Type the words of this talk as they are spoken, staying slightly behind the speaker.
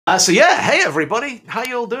So yeah, hey everybody, how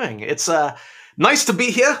you all doing? It's nice to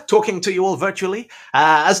be here talking to you all virtually.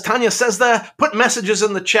 As Tanya says there, put messages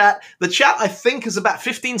in the chat. The chat, I think, is about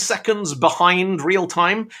 15 seconds behind real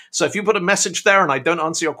time. So if you put a message there and I don't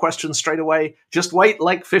answer your question straight away, just wait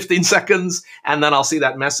like 15 seconds and then I'll see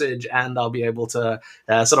that message and I'll be able to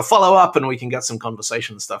sort of follow up and we can get some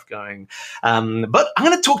conversation stuff going. But I'm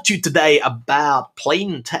going to talk to you today about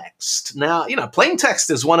plain text. Now, plain text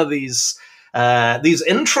is one of these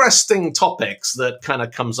interesting topics that kind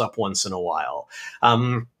of comes up once in a while.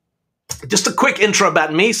 Just a quick intro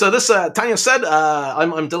about me. So this, Tanya said,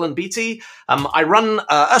 I'm Dylan Beattie. I run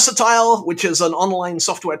Versatile, which is an online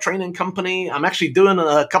software training company. I'm actually doing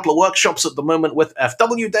a couple of workshops at the moment with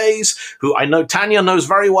FW Days, who I know Tanya knows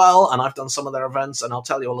very well, and I've done some of their events, and I'll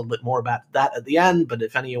tell you a little bit more about that at the end. But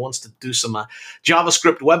if any of you wants to do some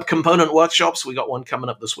JavaScript web component workshops, we got one coming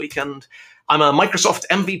up this weekend. I'm a Microsoft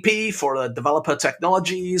MVP for developer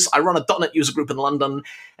technologies. I run a .NET user group in London.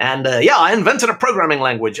 And I invented a programming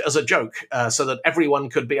language as a joke so that everyone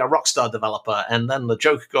could be a rockstar developer. And then the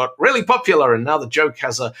joke got really popular. And now the joke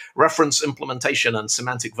has a reference implementation and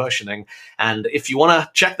semantic versioning. And if you want to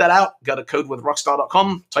check that out, go to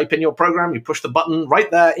codewithrockstar.com, type in your program, you push the button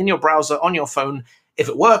right there in your browser on your phone. If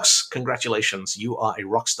it works, congratulations, you are a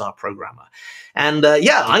rockstar programmer. And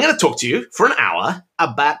I'm going to talk to you for an hour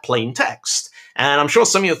about plain text. And I'm sure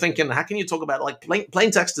some of you are thinking, how can you talk about like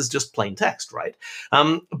plain text is just plain text, right?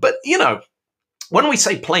 But when we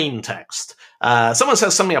say plain text, someone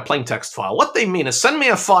says, send me a plain text file. What they mean is send me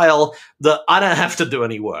a file that I don't have to do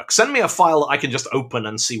any work. Send me a file that I can just open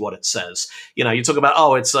and see what it says. You talk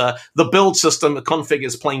about, it's the build system, the config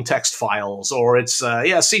is plain text files, or it's,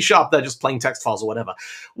 C#, they're just plain text files or whatever.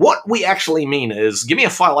 What we actually mean is give me a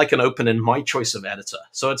file I can open in my choice of editor.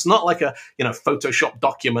 So it's not like a, Photoshop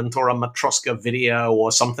document or a Matroska video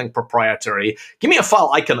or something proprietary. Give me a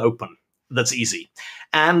file I can open that's easy.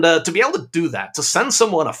 And to be able to do that, to send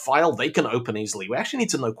someone a file they can open easily, we actually need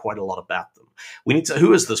to know quite a lot about them. We need to,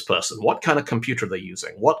 who is this person? What kind of computer they're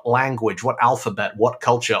using? What language? What alphabet? What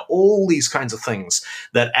culture? All these kinds of things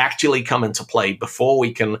that actually come into play before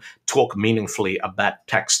we can talk meaningfully about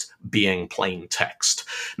text being plain text.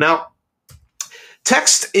 Now,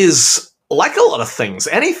 text is like a lot of things,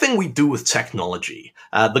 anything we do with technology,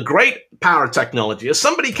 the great power of technology is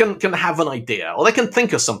somebody can have an idea, or they can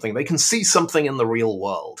think of something, they can see something in the real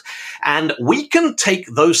world. And we can take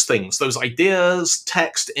those things, those ideas,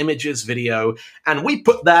 text, images, video, and we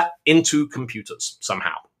put that into computers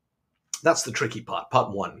somehow. That's the tricky part,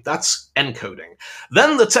 part one. That's encoding.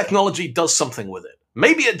 Then the technology does something with it.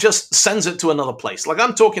 Maybe it just sends it to another place. Like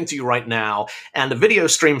I'm talking to you right now, and a video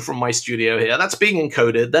stream from my studio here, that's being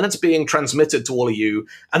encoded, then it's being transmitted to all of you,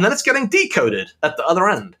 and then it's getting decoded at the other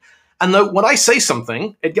end. And though when I say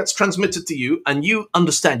something, it gets transmitted to you, and you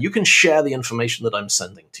understand, you can share the information that I'm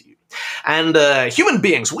sending to you. And human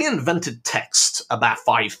beings, we invented text about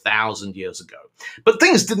 5,000 years ago. But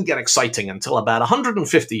things didn't get exciting until about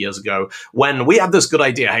 150 years ago when we had this good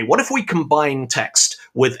idea, hey, what if we combine text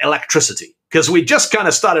with electricity? Because we just kind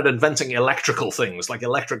of started inventing electrical things like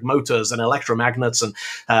electric motors and electromagnets. And,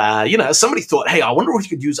 somebody thought, hey, I wonder if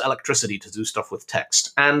you could use electricity to do stuff with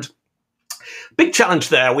text. And big challenge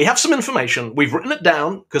there. We have some information. We've written it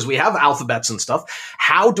down because we have alphabets and stuff.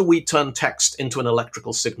 How do we turn text into an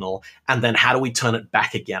electrical signal? And then how do we turn it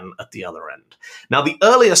back again at the other end? Now, the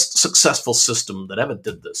earliest successful system that ever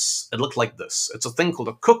did this, it looked like this. It's a thing called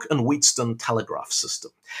a Cook and Wheatstone telegraph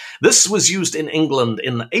system. This was used in England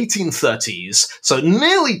in the 1830s, so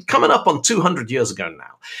nearly coming up on 200 years ago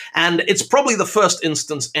now. And it's probably the first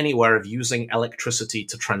instance anywhere of using electricity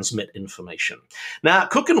to transmit information. Now,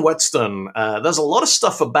 Cook and Wheatstone, there's a lot of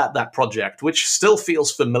stuff about that project which still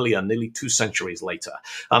feels familiar nearly 2 centuries later.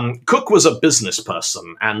 Cook was a business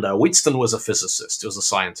person, and Wheatstone was a physicist. He was a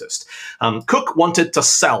scientist. Cook wanted to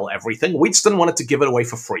sell everything. Wheatstone wanted to give it away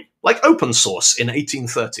for free, like open source in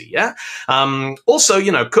 1830, yeah? Also,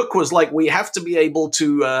 Cook was like, we have to be able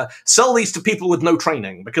to sell these to people with no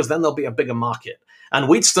training because then there'll be a bigger market. And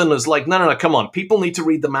Wheatstone was like, no, come on. People need to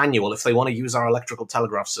read the manual if they want to use our electrical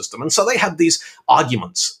telegraph system. And so they had these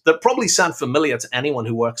arguments that probably sound familiar to anyone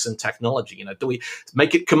who works in technology. Do we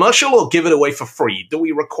make it commercial or give it away for free? Do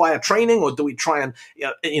we require training or do we try and,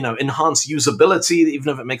 enhance usability,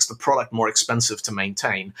 even if it makes the product more expensive to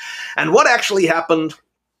maintain? And what actually happened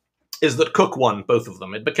is that Cook won both of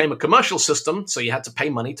them. It became a commercial system, so you had to pay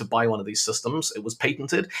money to buy one of these systems. It was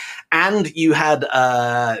patented, and you had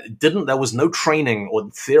there was no training, or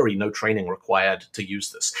in theory, no training required to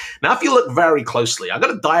use this. Now, if you look very closely, I've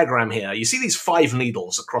got a diagram here. You see these 5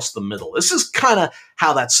 needles across the middle. This is kind of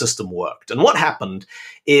how that system worked. And what happened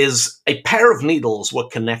is a pair of needles were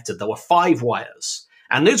connected. There were 5 wires.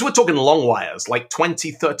 And these we're talking long wires, like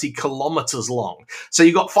 20, 30 kilometers long. So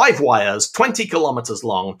you got 5 wires, 20 kilometers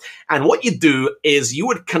long. And what you do is you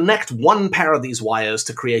would connect one pair of these wires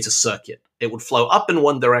to create a circuit. It would flow up in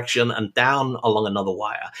one direction and down along another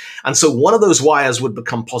wire. And so one of those wires would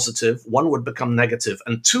become positive, one would become negative,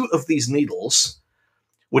 and 2 of these needles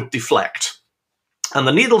would deflect. And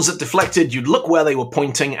the needles that deflected, you'd look where they were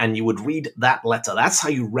pointing and you would read that letter. That's how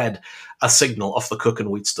you read a signal off the Cook and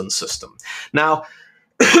Wheatstone system. Now,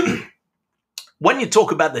 when you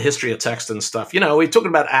talk about the history of text and stuff, we're talking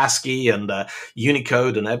about ASCII and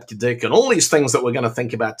Unicode and EBCDIC and all these things that we're going to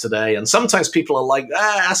think about today. And sometimes people are like,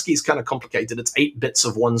 ASCII is kind of complicated. It's 8 bits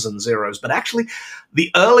of ones and zeros. But actually,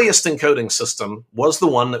 the earliest encoding system was the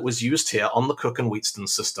one that was used here on the Cook and Wheatstone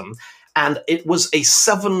system. And it was a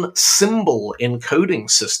 7-symbol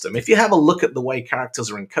encoding system. If you have a look at the way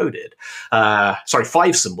characters are encoded,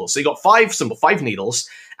 5 symbols. So you got 5 needles,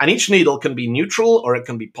 and each needle can be neutral, or it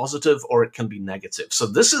can be positive, or it can be negative. So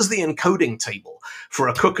this is the encoding table for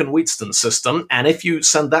a Cook and Wheatstone system. And if you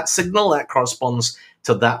send that signal, that corresponds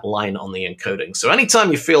to that line on the encoding. So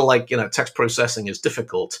anytime you feel like, text processing is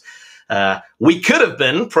difficult, we could have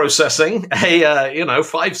been processing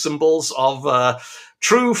 5 symbols of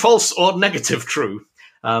true, false, or negative true.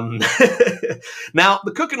 Now,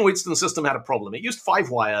 the Cook and Wheatstone system had a problem. It used 5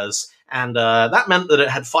 wires, and that meant that it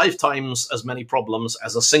had 5 times as many problems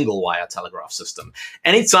as a single-wire telegraph system.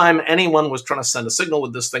 Anytime anyone was trying to send a signal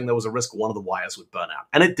with this thing, there was a risk one of the wires would burn out.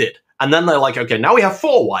 And it did. And then they're like, okay, now we have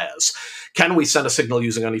 4 wires. Can we send a signal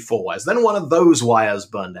using only 4 wires? Then one of those wires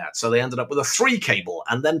burned out. So they ended up with a 3 cable,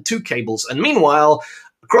 and then 2 cables. And meanwhile,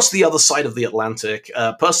 across the other side of the Atlantic,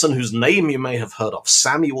 a person whose name you may have heard of,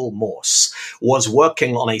 Samuel Morse, was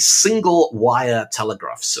working on a single-wire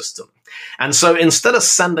telegraph system. And so instead of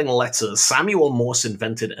sending letters, Samuel Morse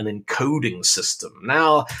invented an encoding system.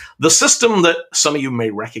 Now, the system that some of you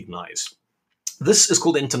may recognize, this is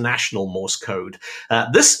called International Morse code.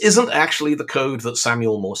 This isn't actually the code that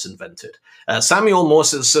Samuel Morse invented. Samuel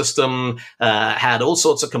Morse's system had all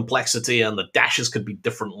sorts of complexity, and the dashes could be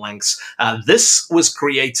different lengths. This was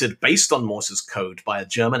created based on Morse's code by a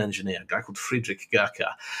German engineer, a guy called Friedrich Gerke.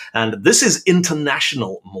 And this is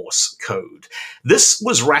International Morse code. This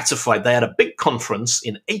was ratified. They had a big conference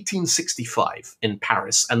in 1865 in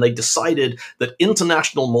Paris, and they decided that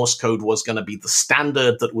International Morse code was going to be the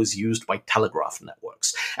standard that was used by telegraph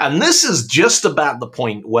networks. And this is just about the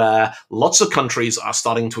point where lots of countries are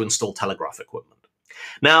starting to install telegraph equipment.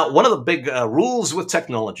 Now, one of the big rules with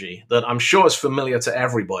technology that I'm sure is familiar to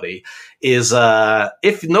everybody is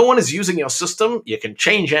if no one is using your system, you can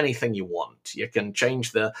change anything you want. You can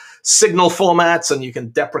change the signal formats, and you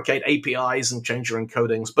can deprecate APIs and change your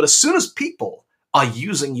encodings. But as soon as people are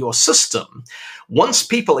using your system, once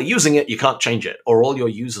people are using it, you can't change it, or all your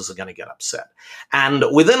users are going to get upset. And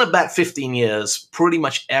within about 15 years, pretty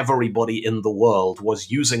much everybody in the world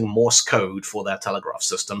was using Morse code for their telegraph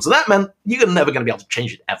systems. And that meant you're never going to be able to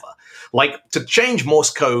change it ever. Like, to change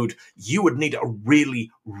Morse code, you would need a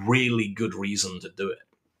really, really good reason to do it.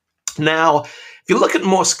 Now, if you look at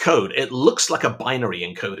Morse code, it looks like a binary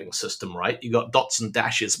encoding system, right? You got dots and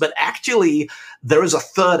dashes, but actually there is a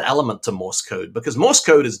third element to Morse code, because Morse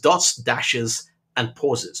code is dots, dashes, and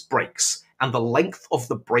pauses, breaks. And the length of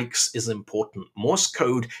the breaks is important. Morse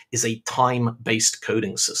code is a time-based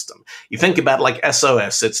coding system. You think about like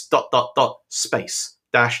SOS, it's dot, dot, dot, space,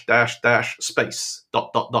 dash, dash, dash, space,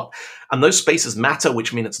 dot, dot, dot. And those spaces matter,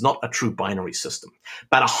 which mean it's not a true binary system.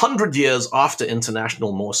 About 100 years after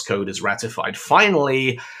International Morse code is ratified,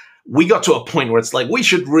 finally, we got to a point where it's like, we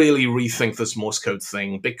should really rethink this Morse code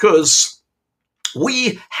thing, because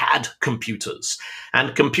we had computers,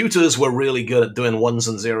 and computers were really good at doing ones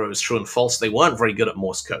and zeros, true and false. They weren't very good at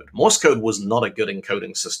Morse code. Morse code was not a good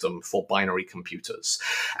encoding system for binary computers.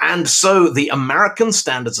 And so the American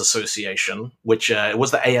Standards Association, which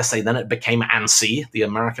was the ASA, then it became ANSI, the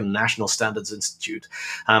American National Standards Institute,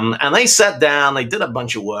 and they sat down, they did a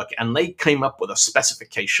bunch of work, and they came up with a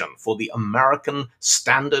specification for the American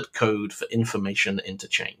Standard Code for Information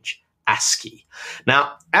Interchange, ASCII.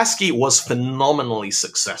 Now, ASCII was phenomenally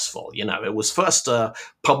successful. It was first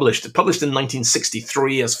published in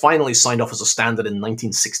 1963, as finally signed off as a standard in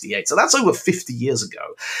 1968. So that's over 50 years ago.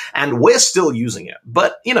 And we're still using it.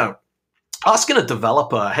 But, Asking a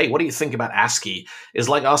developer, hey, what do you think about ASCII, is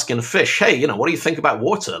like asking fish, hey, what do you think about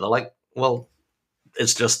water? They're like, well,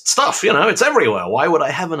 it's just stuff, it's everywhere. Why would I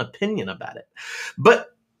have an opinion about it? But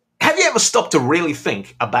have you ever stopped to really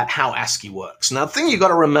think about how ASCII works? Now, the thing you got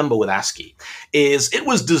to remember with ASCII is it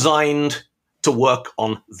was designed to work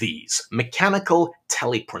on these mechanical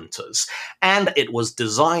teleprinters, and it was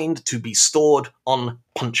designed to be stored on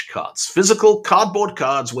punch cards, physical cardboard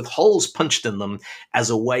cards with holes punched in them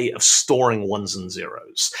as a way of storing ones and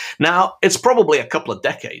zeros. Now, it's probably a couple of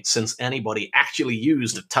decades since anybody actually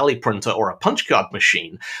used a teleprinter or a punch card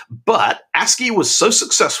machine, but ASCII was so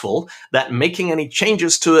successful that making any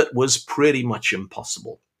changes to it was pretty much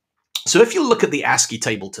impossible. So if you look at the ASCII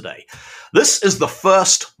table today, this is the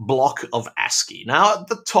first block of ASCII. Now at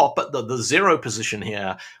the top, at the 0 position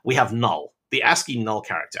here, we have null, the ASCII null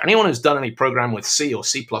character. Anyone who's done any program with C or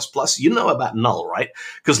C++, you know about null, right?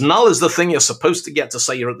 Because null is the thing you're supposed to get to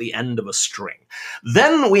say you're at the end of a string.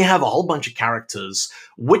 Then we have a whole bunch of characters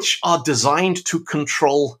which are designed to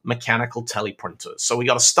control mechanical teleprinters. So we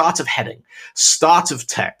got a start of heading, start of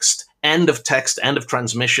text, end of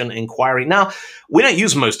transmission, inquiry. Now, we don't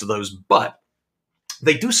use most of those, but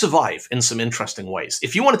they do survive in some interesting ways.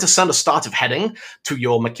 If you wanted to send a start of heading to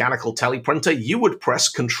your mechanical teleprinter, you would press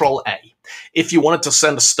Control A. If you wanted to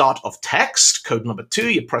send a start of text, code number 2,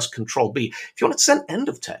 you press Control B. If you wanted to send end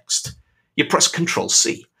of text, you press Control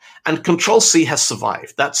C. And Control C has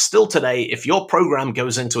survived. That's still today. If your program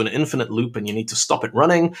goes into an infinite loop and you need to stop it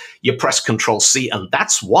running, you press Control C, and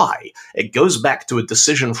that's why it goes back to a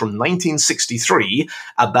decision from 1963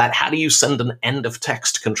 about how do you send an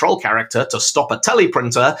end-of-text control character to stop a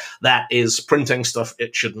teleprinter that is printing stuff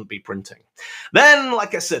it shouldn't be printing. Then,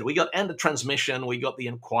 like I said, we got end of transmission, we got the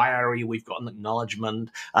inquiry, we've got an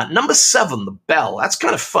acknowledgement. Number 7, the bell. That's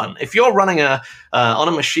kind of fun. If you're running on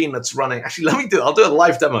a machine that's running, actually, I'll do a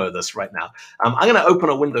live demo of this right now. I'm going to open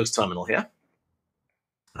a Windows terminal here.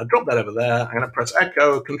 I'll drop that over there. I'm going to press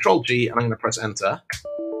Echo, Control G, and I'm going to press Enter.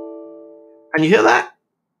 And you hear that?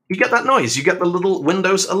 You get that noise. You get the little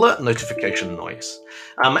Windows alert notification noise.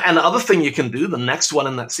 And the other thing you can do, the next one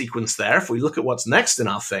in that sequence there, if we look at what's next in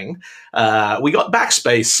our thing, we got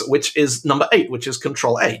backspace, which is number 8, which is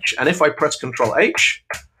Control H. And if I press Control H,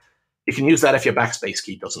 you can use that if your backspace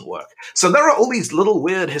key doesn't work. So there are all these little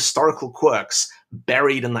weird historical quirks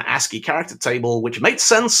buried in the ASCII character table, which made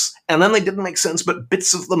sense, and then they didn't make sense, but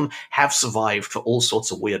bits of them have survived for all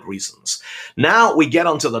sorts of weird reasons. Now we get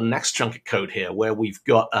onto the next chunk of code here, where we've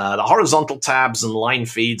got the horizontal tabs and line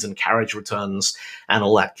feeds and carriage returns and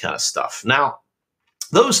all that kind of stuff. Now,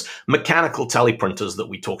 those mechanical teleprinters that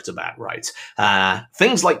we talked about, right?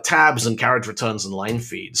 Things like tabs and carriage returns and line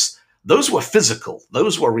feeds, those were physical.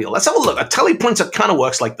 Those were real. Let's have a look. A teleprinter kind of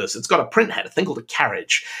works like this. It's got a print head, a thing called a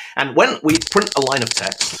carriage. And when we print a line of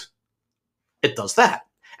text, it does that.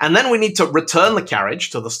 And then we need to return the carriage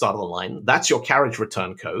to the start of the line. That's your carriage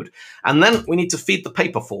return code. And then we need to feed the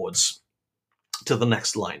paper forwards to the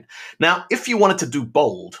next line. Now, if you wanted to do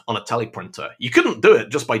bold on a teleprinter, you couldn't do it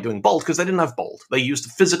just by doing bold because they didn't have bold. They used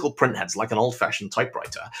physical print heads like an old-fashioned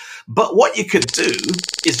typewriter. But what you could do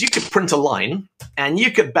is you could print a line and you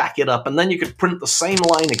could back it up and then you could print the same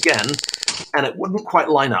line again and it wouldn't quite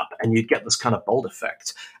line up and you'd get this kind of bold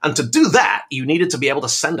effect. And to do that, you needed to be able to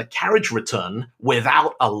send a carriage return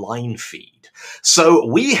without a line feed. So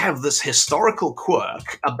we have this historical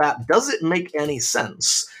quirk about, does it make any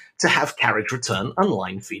sense to have carriage return and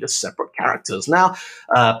line feed as separate characters? Now,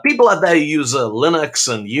 people out there who use Linux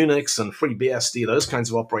and Unix and FreeBSD, those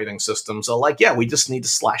kinds of operating systems, are like, yeah, we just need to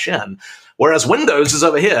 /n. Whereas Windows is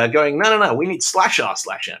over here going, no, we need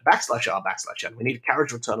 /r/n, /r/n. We need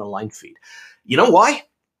carriage return and line feed. You know why?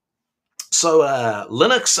 So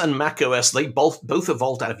Linux and macOS, they both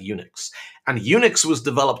evolved out of Unix. And Unix was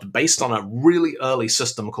developed based on a really early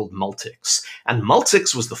system called Multics. And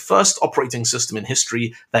Multics was the first operating system in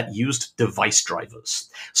history that used device drivers.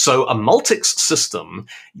 So a Multics system,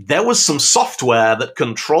 there was some software that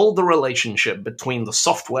controlled the relationship between the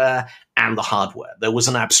software and the hardware. There was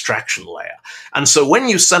an abstraction layer. And so when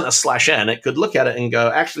you sent a /n, it could look at it and go,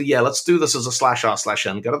 actually, yeah, let's do this as a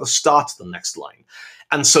 /r/n, go to the start of the next line.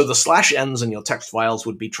 And so the /n's in your text files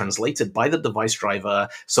would be translated by the device driver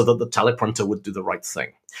so that the teleprinter would do the right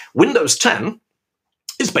thing. Windows 10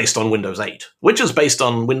 is based on Windows 8, which is based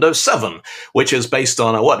on Windows 7, which is based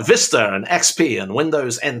on Vista and XP and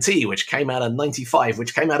Windows NT, which came out in 95,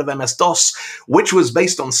 which came out of MS-DOS, which was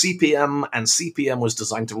based on CP/M, and CP/M was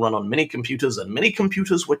designed to run on mini computers, and mini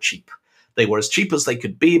computers were cheap. They were as cheap as they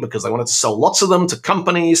could be because they wanted to sell lots of them to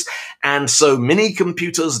companies. And so mini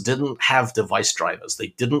computers didn't have device drivers. They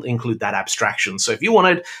didn't include that abstraction. So if you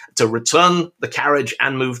wanted to return the carriage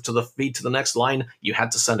and move to the feed to the next line, you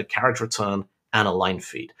had to send a carriage return and a line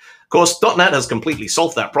feed. Of course, .NET has completely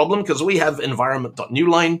solved that problem because we have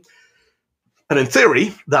environment.newline. And in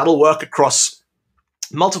theory, that'll work across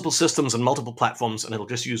multiple systems and multiple platforms, and it'll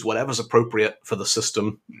just use whatever's appropriate for the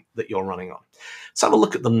system that you're running on. Let's have a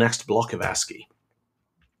look at the next block of ASCII.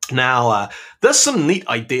 Now, there's some neat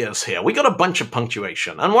ideas here. We got a bunch of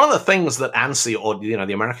punctuation, and one of the things that ANSI, or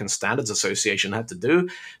the American Standards Association, had to do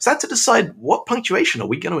is had to decide what punctuation are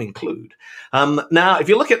we going to include. Now, if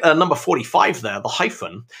you look at number 45 there, the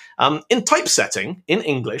hyphen, in typesetting in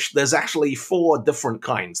English, there's actually 4 different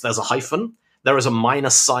kinds. There's a hyphen. There is a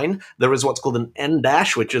minus sign, there is what's called an N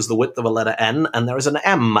dash, which is the width of a letter N, and there is an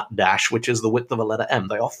M dash, which is the width of a letter M.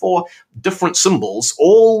 They are 4 different symbols,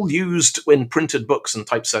 all used in printed books and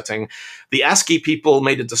typesetting. The ASCII people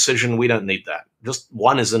made a decision, we don't need that. Just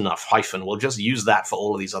one is enough, hyphen. We'll just use that for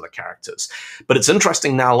all of these other characters. But it's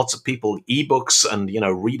interesting now, lots of people, ebooks and,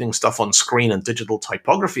 reading stuff on screen and digital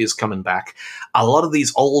typography is coming back. A lot of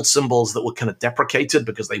these old symbols that were kind of deprecated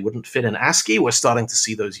because they wouldn't fit in ASCII, we're starting to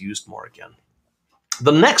see those used more again.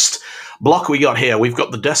 The next block we got here, we've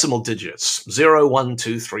got the decimal digits, 0, 1,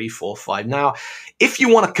 2, 3, 4, 5. Now, if you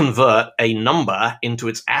want to convert a number into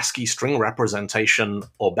its ASCII string representation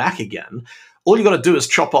or back again, all you got to do is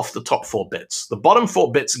chop off the top 4 bits. The bottom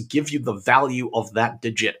 4 bits give you the value of that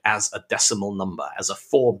digit as a decimal number, as a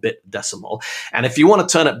 4-bit decimal. And if you want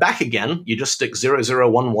to turn it back again, you just stick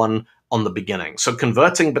 0011 on the beginning. So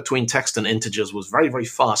converting between text and integers was very, very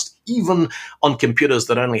fast, even on computers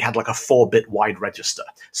that only had like a 4-bit wide register.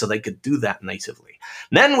 So they could do that natively.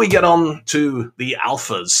 Then we get on to the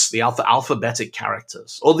alphas, the alphabetic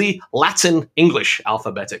characters, or the Latin English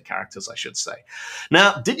alphabetic characters, I should say.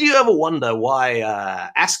 Now, did you ever wonder why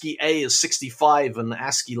ASCII A is 65 and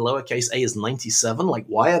ASCII lowercase a is 97? Like,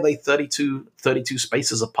 why are they 32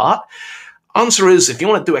 spaces apart? Answer is, if you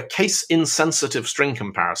want to do a case-insensitive string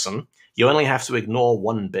comparison, you only have to ignore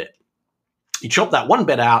 1 bit. You chop that 1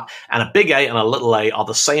 bit out, and a big A and a little a are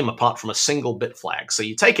the same apart from a single bit flag. So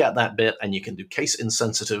you take out that bit, and you can do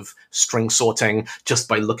case-insensitive string sorting just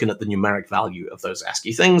by looking at the numeric value of those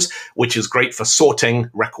ASCII things, which is great for sorting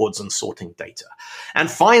records and sorting data.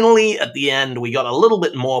 And finally, at the end, we got a little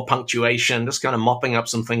bit more punctuation, just kind of mopping up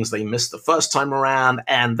some things they missed the first time around.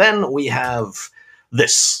 And then we have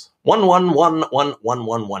this.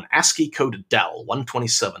 111111, ASCII code del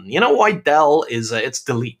 127. You know why del is, it's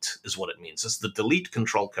delete is what it means. It's the delete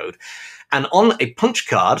control code. And on a punch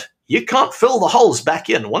card, you can't fill the holes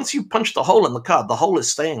back in. Once you punch the hole in the card, the hole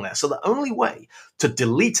is staying there. So the only way to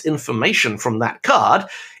delete information from that card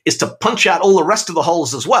is to punch out all the rest of the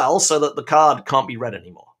holes as well so that the card can't be read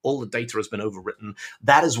anymore. All the data has been overwritten.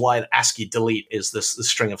 That is why the ASCII delete is this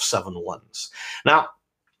string of 7 ones. Now,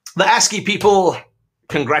 the ASCII people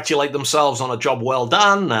congratulate themselves on a job well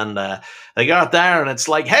done, and they go out there and it's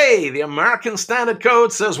like, hey, the American Standard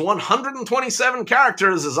Code says 127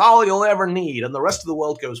 characters is all you'll ever need, and the rest of the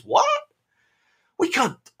world goes, what? We got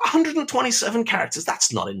 127 characters,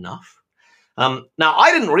 that's not enough. Now,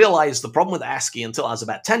 I didn't realize the problem with ASCII until I was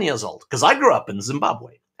about 10 years old, because I grew up in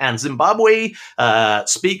Zimbabwe. And Zimbabwe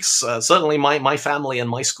speaks, certainly my family and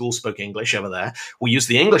my school spoke English over there. We use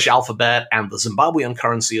the English alphabet, and the Zimbabwean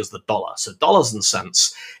currency is the dollar, so dollars and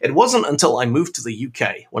cents. It wasn't until I moved to the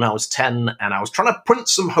UK when I was 10, and I was trying to print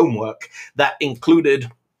some homework that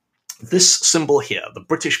included this symbol here, the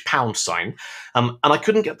British pound sign, and I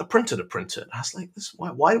couldn't get the printer to print it. I was like,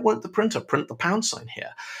 why won't the printer print the pound sign here?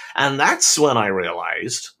 And that's when I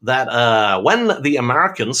realized that when the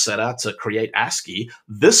Americans set out to create ASCII,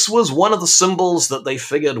 this was one of the symbols that they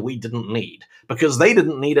figured we didn't need, because they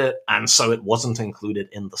didn't need it, and so it wasn't included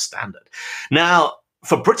in the standard. Now,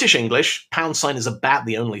 for British English, pound sign is about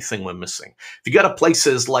the only thing we're missing. If you go to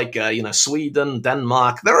places like, Sweden,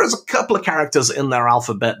 Denmark, there is a couple of characters in their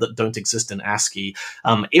alphabet that don't exist in ASCII.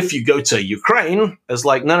 If you go to Ukraine, it's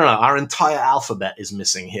like, no, our entire alphabet is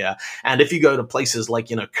missing here. And if you go to places like,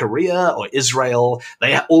 Korea or Israel,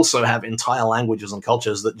 they also have entire languages and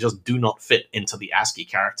cultures that just do not fit into the ASCII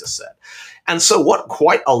character set. And so what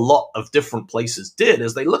quite a lot of different places did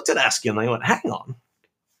is they looked at ASCII and they went, hang on.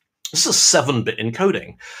 This is 7-bit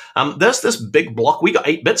encoding. There's this big block. We got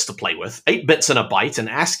 8 bits to play with, 8 bits in a byte, and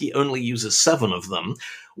ASCII only uses 7 of them.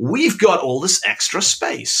 We've got all this extra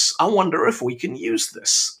space. I wonder if we can use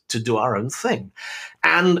this to do our own thing.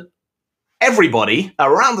 And everybody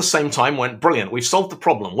around the same time went, brilliant, we've solved the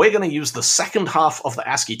problem. We're going to use the second half of the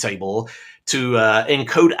ASCII table to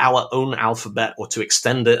encode our own alphabet or to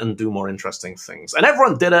extend it and do more interesting things. And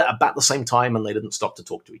everyone did it about the same time, and they didn't stop to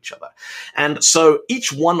talk to each other. And so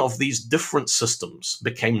each one of these different systems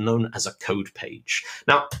became known as a code page.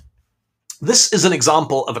 Now, this is an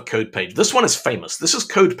example of a code page. This one is famous. This is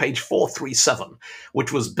code page 437,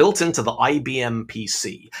 which was built into the IBM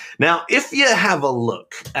PC. Now, if you have a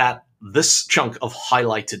look at this chunk of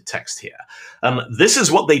highlighted text here, this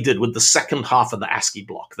is what they did with the second half of the ASCII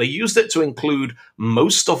block. They used it to include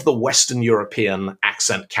most of the Western European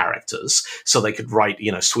accent characters, so they could write,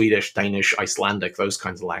 Swedish, Danish, Icelandic, those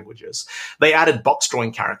kinds of languages. They added box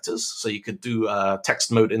drawing characters, so you could do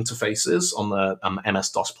text mode interfaces on the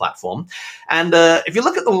MS-DOS platform. And if you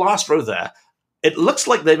look at the last row there, it looks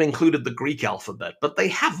like they've included the Greek alphabet, but they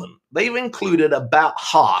haven't. They've included about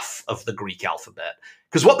half of the Greek alphabet.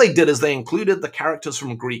 Because what they did is they included the characters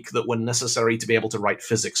from Greek that were necessary to be able to write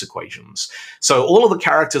physics equations. So all of the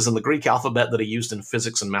characters in the Greek alphabet that are used in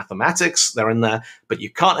physics and mathematics, they're in there, but you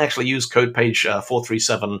can't actually use code page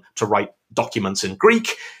 437 to write documents in Greek.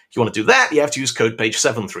 If you want to do that, you have to use code page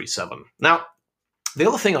 737. Now, the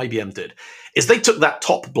other thing IBM did is they took that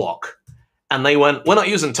top block and they went, we're not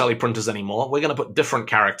using teleprinters anymore. We're going to put different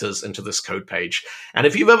characters into this code page. And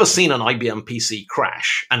if you've ever seen an IBM PC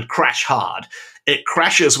crash, and crash hard, it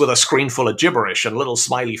crashes with a screen full of gibberish and little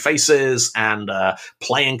smiley faces and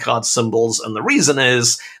playing card symbols. And the reason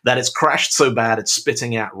is that it's crashed so bad it's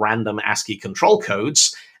spitting out random ASCII control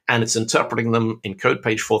codes, and it's interpreting them in code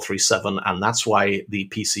page 437. And that's why the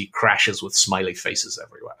PC crashes with smiley faces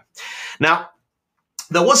everywhere. Now,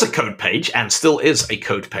 there was a code page, and still is a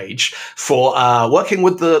code page, for working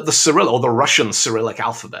with the Cyrillic, or the Russian Cyrillic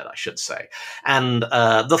alphabet, I should say. And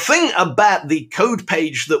the thing about the code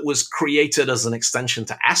page that was created as an extension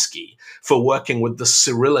to ASCII for working with the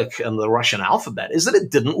Cyrillic and the Russian alphabet is that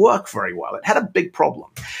it didn't work very well. It had a big problem.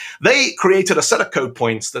 They created a set of code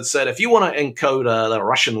points that said, if you want to encode the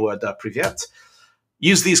Russian word privyet,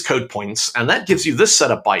 use these code points, and that gives you this set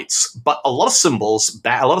of bytes. But a lot of symbols,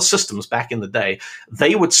 a lot of systems back in the day,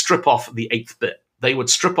 they would strip off the 8th bit. They would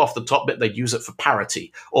strip off the top bit, they'd use it for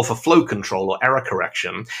parity, or for flow control, or error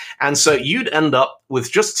correction. And so you'd end up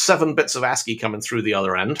with just 7 bits of ASCII coming through the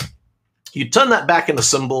other end. You'd turn that back into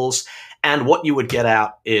symbols, and what you would get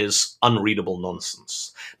out is unreadable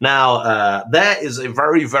nonsense. Now, there is a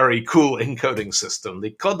very, very cool encoding system,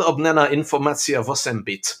 the Kod Obnena Informacja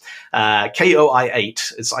 8-bit,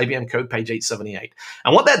 KOI8. It's IBM code page 878.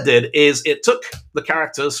 And what that did is it took the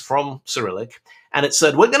characters from Cyrillic, and it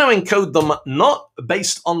said, we're going to encode them not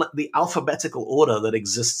based on the alphabetical order that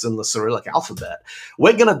exists in the Cyrillic alphabet.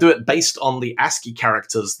 We're going to do it based on the ASCII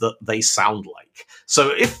characters that they sound like.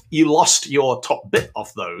 So if you lost your top bit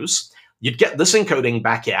of those, you'd get this encoding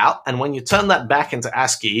back out, and when you turn that back into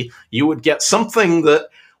ASCII, you would get something that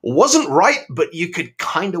wasn't right, but you could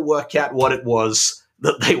kind of work out what it was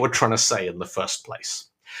that they were trying to say in the first place.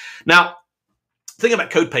 Now, the thing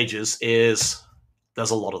about code pages is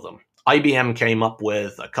there's a lot of them. IBM came up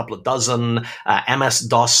with a couple of dozen.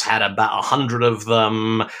 MS-DOS had about 100 of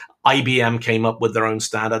them. IBM came up with their own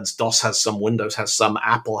standards. DOS has some, Windows has some,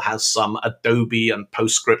 Apple has some, Adobe and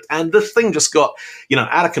PostScript. And this thing just got,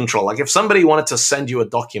 out of control. Like if somebody wanted to send you a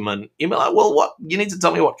document, you'd be like, well, you need to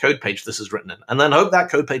tell me what code page this is written in. And then hope that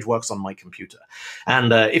code page works on my computer.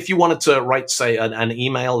 And if you wanted to write, say, an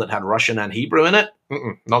email that had Russian and Hebrew in it,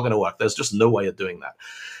 not going to work. There's just no way of doing that.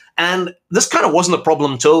 And this kind of wasn't a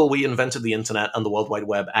problem until we invented the internet and the World Wide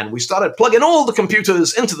Web, and we started plugging all the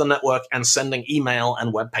computers into the network and sending email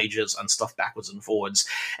and web pages and stuff backwards and forwards.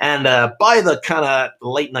 And by the kind of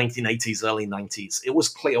late 1980s, early 90s, it was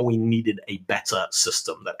clear we needed a better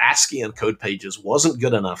system, that ASCII and code pages wasn't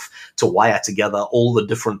good enough to wire together all the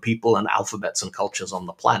different people and alphabets and cultures on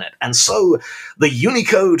the planet. And so the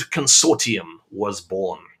Unicode Consortium was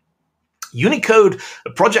born. Unicode,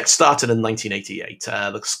 the project started in 1988.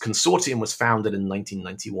 The consortium was founded in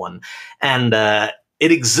 1991. And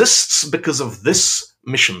it exists because of this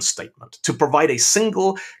mission statement: to provide a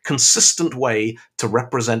single, consistent way to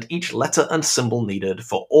represent each letter and symbol needed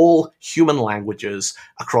for all human languages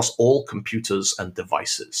across all computers and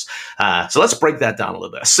devices. So let's break that down a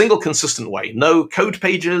little bit. A single, consistent way. No code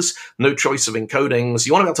pages, no choice of encodings.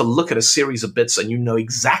 You want to be able to look at a series of bits and you know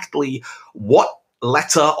exactly what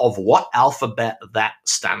letter of what alphabet that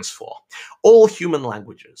stands for. All human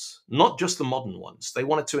languages, not just the modern ones. They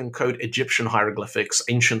wanted to encode Egyptian hieroglyphics,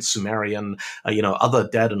 ancient Sumerian, other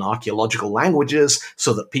dead and archaeological languages,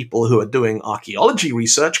 so that people who are doing archaeology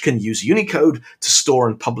research can use Unicode to store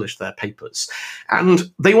and publish their papers.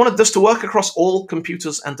 And they wanted this to work across all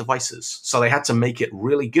computers and devices. So they had to make it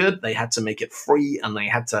really good, they had to make it free, and they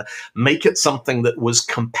had to make it something that was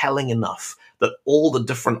compelling enough that all the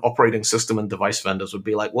different operating system and device vendors would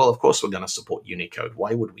be like, well, of course we're going to support Unicode.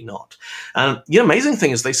 Why would we not? And the amazing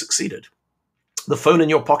thing is they succeeded. The phone in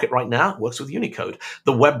your pocket right now works with Unicode.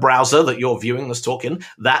 The web browser that you're viewing this talk in,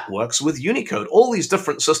 that works with Unicode. All these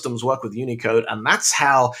different systems work with Unicode, and that's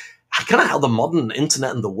how the modern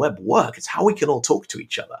internet and the web work. It's how we can all talk to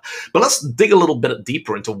each other. But let's dig a little bit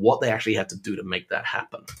deeper into what they actually had to do to make that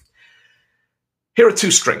happen. Here are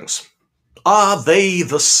two strings. Are they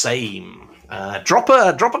the same? Drop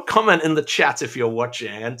a comment in the chat if you're watching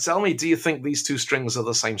and tell me, do you think these two strings are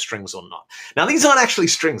the same strings or not? Now, these aren't actually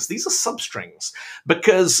strings. These are substrings,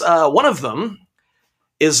 because one of them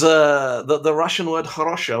is the Russian word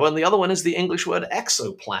хорошо, and the other one is the English word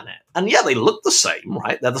exoplanet. And yeah, they look the same,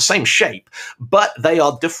 right? They're the same shape, but they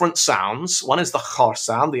are different sounds. One is the ch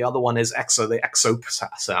sound, the other one is the exo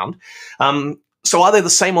sound. So are they the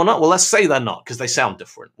same or not? Well, let's say they're not, because they sound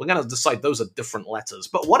different. We're going to decide those are different letters.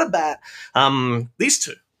 But what about these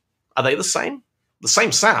two? Are they the same? The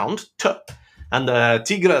same sound, t, and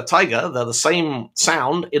tiger, tiger, they're the same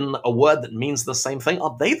sound in a word that means the same thing.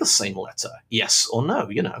 Are they the same letter? Yes or no,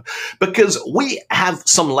 Because we have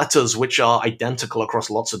some letters which are identical across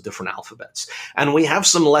lots of different alphabets. And we have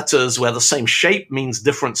some letters where the same shape means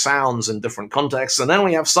different sounds in different contexts. And then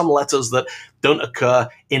we have some letters that don't occur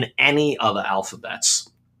in any other alphabets.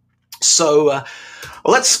 So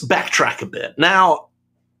let's backtrack a bit. Now,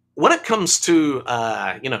 when it comes to,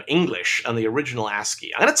 English and the original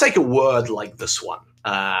ASCII, I'm going to take a word like this one.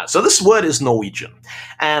 So this word is Norwegian.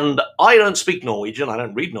 And I don't speak Norwegian. I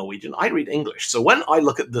don't read Norwegian. I read English. So when I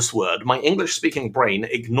look at this word, my English-speaking brain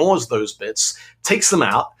ignores those bits, takes them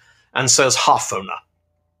out, and says harfona,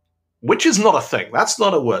 which is not a thing. That's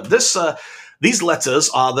not a word. These letters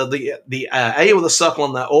are the A with a circle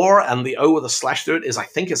on the or, and the O with a slash through it is, I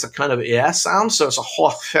think it's a kind of ear sound, so it's a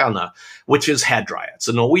hårføne, which is hairdryer. It's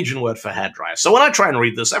a Norwegian word for hairdryer. So when I try and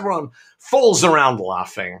read this, everyone falls around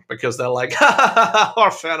laughing, because they're like, ha ha ha,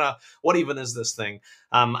 hårføne, what even is this thing?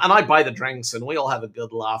 And I buy the drinks, and we all have a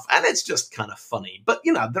good laugh, and it's just kind of funny. But,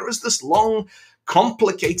 there is this long,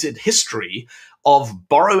 complicated history of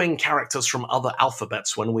borrowing characters from other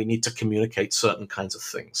alphabets when we need to communicate certain kinds of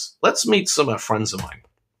things. Let's meet some friends of mine.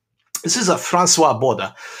 This is Francois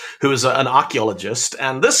Borda, who is an archaeologist,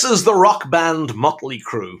 and this is the rock band Motley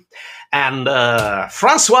Crue. And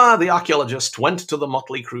Francois, the archaeologist, went to the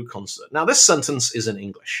Motley Crue concert. Now, this sentence is in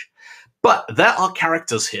English. But there are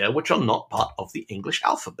characters here which are not part of the English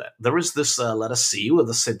alphabet. There is this letter C with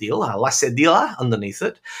a cedille, la cedilla, underneath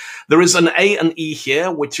it. There is an A and E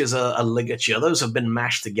here, which is a ligature. Those have been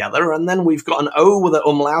mashed together. And then we've got an O with an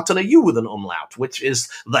umlaut and a U with an umlaut, which is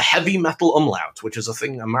the heavy metal umlaut, which is a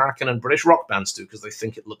thing American and British rock bands do because they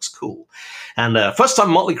think it looks cool. And first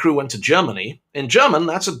time Motley Crue went to Germany, in German,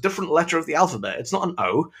 that's a different letter of the alphabet. It's not an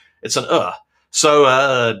O, it's an So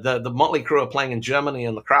the Motley Crue are playing in Germany,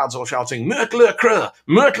 and the crowd's all shouting, Mötley Crue,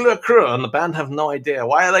 Mötley Crue, and the band have no idea.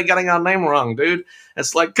 Why are they getting our name wrong, dude?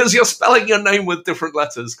 It's like, because you're spelling your name with different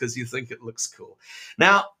letters because you think it looks cool.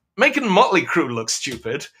 Now, making Motley Crue look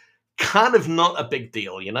stupid, kind of not a big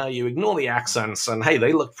deal, You ignore the accents, and hey,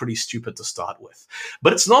 they look pretty stupid to start with.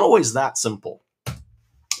 But it's not always that simple.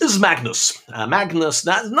 This is Magnus.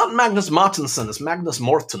 Not Magnus Martinsson, it's Magnus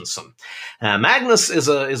Mortensen. Magnus is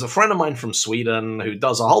a friend of mine from Sweden who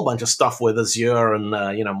does a whole bunch of stuff with Azure and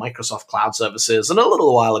Microsoft Cloud Services. And a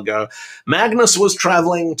little while ago, Magnus was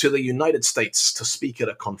traveling to the United States to speak at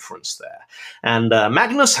a conference there. And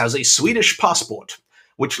Magnus has a Swedish passport,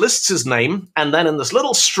 which lists his name, and then in this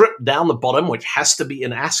little strip down the bottom, which has to be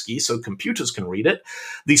in ASCII so computers can read it,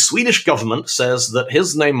 the Swedish government says that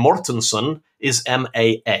his name Mortensen is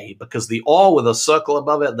M-A-A, because the O with a circle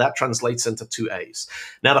above it, that translates into two A's.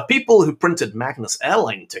 Now, the people who printed Magnus'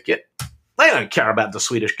 airline ticket, they don't care about the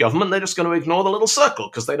Swedish government, they're just going to ignore the little circle,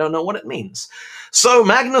 because they don't know what it means. So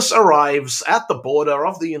Magnus arrives at the border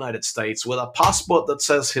of the United States with a passport that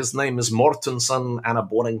says his name is Mortensen and a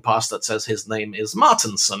boarding pass that says his name is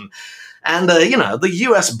Martinson. And, the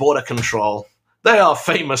US border control, They are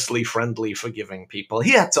famously friendly, forgiving people.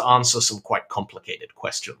 He had to answer some quite complicated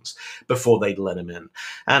questions before they'd let him in.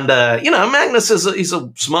 And, Magnus he's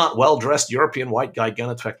a smart, well-dressed European white guy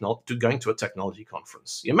going to a technology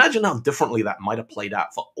conference. You imagine how differently that might have played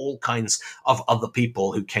out for all kinds of other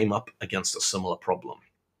people who came up against a similar problem.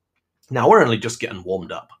 Now, we're only just getting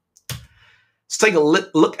warmed up. Let's take a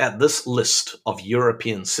look at this list of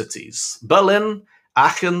European cities. Berlin,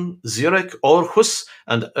 Aachen, Zurich, Aarhus,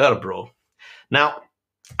 and Örebro. Now,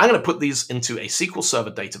 I'm going to put these into a SQL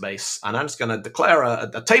Server database, and I'm just going to declare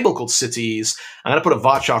a table called cities. I'm going to put a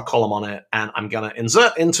varchar column on it, and I'm going to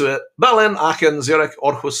insert into it Berlin, Aachen, Zurich,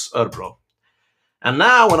 Aarhus, Örebro. And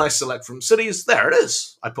now when I select from cities, there it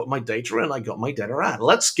is. I put my data in, I got my data out.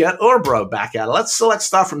 Let's get Örebro back out. Let's select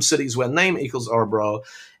start from cities where name equals Örebro,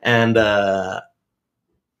 and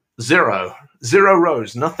 0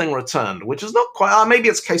 rows, nothing returned, which is not quite, maybe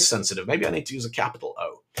it's case sensitive. Maybe I need to use a capital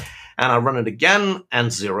O. And I run it again,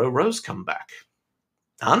 and 0 rows come back.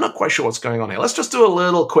 I'm not quite sure what's going on here. Let's just do a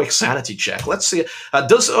little quick sanity check. Let's see.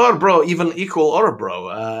 Does Örebro even equal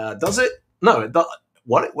Örebro? Does it? No, it does.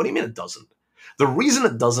 What do you mean it doesn't? The reason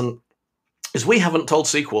it doesn't is we haven't told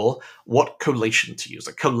SQL what collation to use.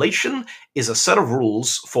 A collation is a set of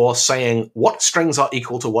rules for saying what strings are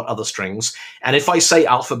equal to what other strings. And if I say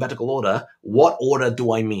alphabetical order, what order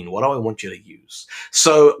do I mean? What do I want you to use?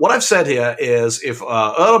 So what I've said here is if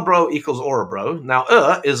Örebro equals Örebro, now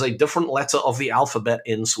is a different letter of the alphabet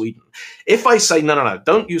in Sweden. If I say, no,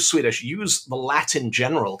 don't use Swedish, use the Latin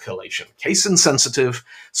general collation, case insensitive.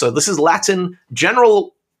 So this is Latin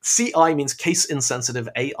general. CI means case insensitive,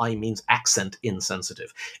 AI means accent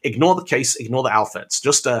insensitive. Ignore the case, ignore the alphabets.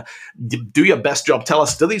 Just do your best job. Tell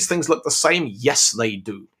us, do these things look the same? Yes, they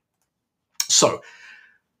do. So,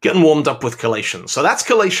 getting warmed up with collations. So that's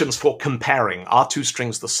collations for comparing. Are two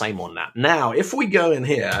strings the same or not? Now, if we go in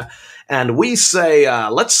here and we say,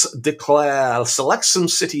 let's select some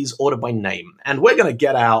cities ordered by name. And we're going to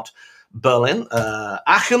get out Berlin,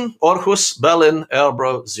 Aachen, Aarhus, Berlin,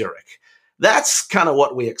 Örebro, Zurich. That's kind of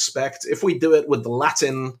what we expect. If we do it with the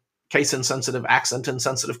Latin case-insensitive,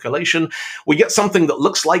 accent-insensitive collation, we get something that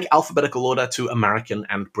looks like alphabetical order to American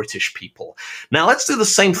and British people. Now, let's do the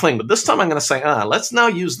same thing, but this time I'm going to say, let's now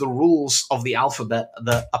use the rules of the alphabet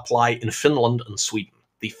that apply in Finland and Sweden.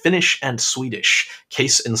 The Finnish and Swedish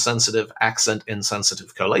case-insensitive,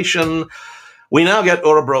 accent-insensitive collation. We now get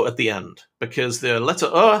Örebro at the end, because the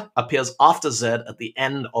letter appears after Z at the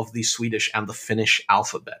end of the Swedish and the Finnish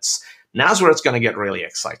alphabets. Now's where it's going to get really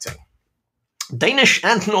exciting. Danish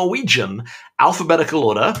and Norwegian, alphabetical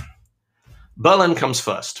order. Berlin comes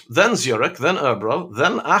first, then Zurich, then Örebro,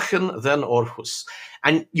 then Aachen, then Aarhus.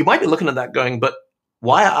 And you might be looking at that going, but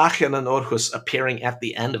why are Aachen and Aarhus appearing at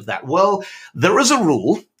the end of that? Well, there is a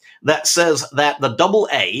rule that says that the double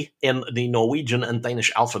A in the Norwegian and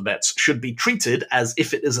Danish alphabets should be treated as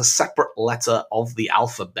if it is a separate letter of the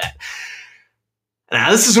alphabet. Now,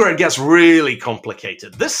 this is where it gets really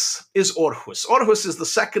complicated. This is Aarhus. Aarhus is the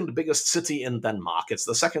second biggest city in Denmark. It's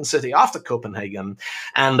the second city after Copenhagen.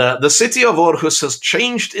 And the city of Aarhus has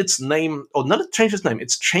changed its name, or not changed its name,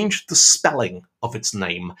 it's changed the spelling of its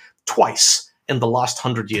name twice in the last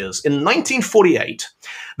 100 years. In 1948,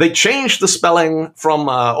 they changed the spelling from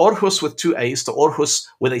Aarhus with two A's to Aarhus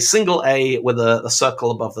with a single A with a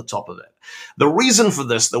circle above the top of it. The reason for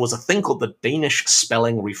this, there was a thing called the Danish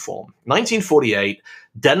Spelling Reform. 1948,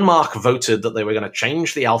 Denmark voted that they were going to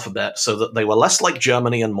change the alphabet so that they were less like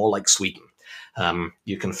Germany and more like Sweden.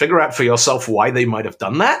 You can figure out for yourself why they might have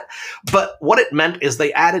done that, but what it meant is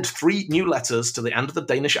they added 3 new letters to the end of the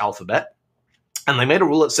Danish alphabet. And they made a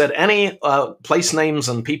rule that said any place names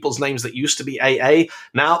and people's names that used to be AA,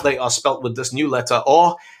 now they are spelt with this new letter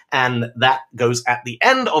O, and that goes at the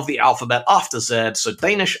end of the alphabet after Z. So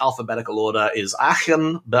Danish alphabetical order is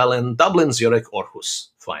Aachen, Berlin, Dublin, Zurich, Aarhus.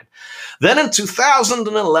 Fine. Then in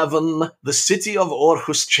 2011, the city of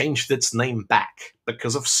Aarhus changed its name back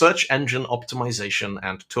because of search engine optimization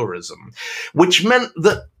and tourism, which meant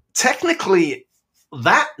that technically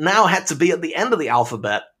that now had to be at the end of the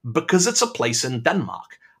alphabet because it's a place in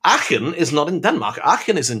Denmark. Aachen is not in Denmark.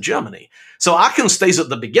 Aachen is in Germany. So Aachen stays at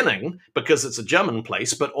the beginning because it's a German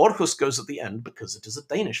place, but Aarhus goes at the end because it is a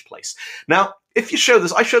Danish place. Now, if you show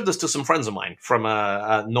this, I showed this to some friends of mine from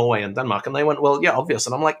Norway and Denmark, and they went, well, yeah, obvious.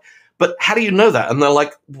 And I'm like, but how do you know that? And they're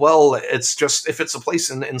like, well, it's just, if it's a place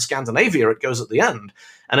in Scandinavia, it goes at the end.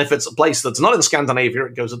 And if it's a place that's not in Scandinavia,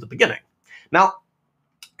 it goes at the beginning. Now,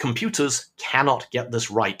 computers cannot get this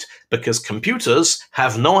right, because computers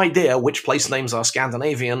have no idea which place names are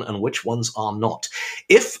Scandinavian and which ones are not.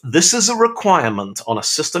 If this is a requirement on a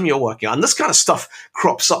system you're working on, and this kind of stuff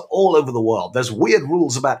crops up all over the world. There's weird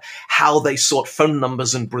rules about how they sort phone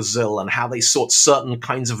numbers in Brazil and how they sort certain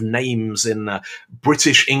kinds of names in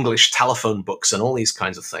British English telephone books and all these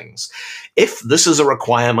kinds of things. If this is a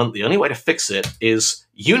requirement, the only way to fix it is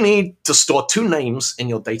you need to store two names in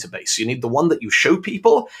your database. You need the one that you show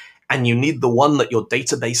people, and you need the one that your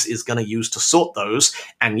database is going to use to sort those,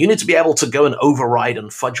 and you need to be able to go and override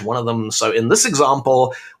and fudge one of them. So in this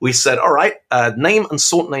example, we said, all right, name and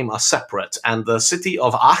sort name are separate, and the city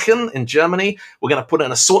of Aachen in Germany, we're going to put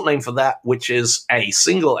in a sort name for that, which is a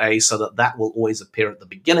single A, so that that will always appear at the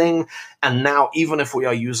beginning. And now, even if we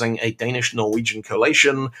are using a Danish-Norwegian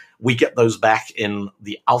collation, we get those back in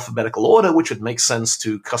the alphabetical order, which would make sense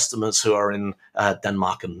to customers who are in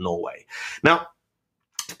Denmark and Norway. Now,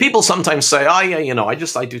 people sometimes say, oh, yeah, you know, I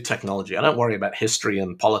do technology. I don't worry about history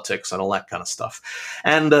and politics and all that kind of stuff.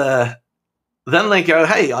 And then they go,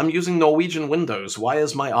 hey, I'm using Norwegian Windows. Why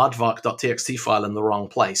is my aardvark.txt file in the wrong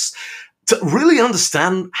place? To really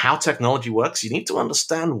understand how technology works, you need to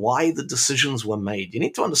understand why the decisions were made. You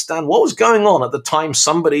need to understand what was going on at the time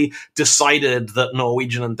somebody decided that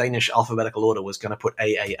Norwegian and Danish alphabetical order was going to put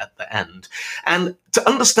AA at the end. And to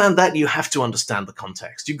understand that, you have to understand the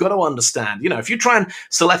context. You've got to understand, you know, if you try and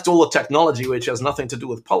select all the technology which has nothing to do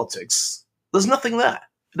with politics, there's nothing there.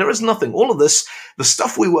 There is nothing. All of this, the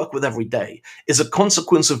stuff we work with every day, is a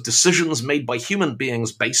consequence of decisions made by human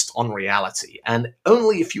beings based on reality. And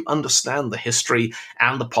only if you understand the history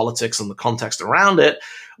and the politics and the context around it,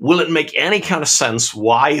 will it make any kind of sense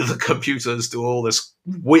why the computers do all this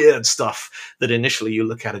weird stuff that initially you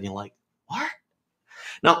look at and you're like, what?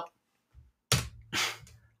 Now,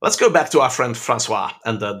 let's go back to our friend Francois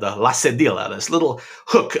and the la cedilla, this little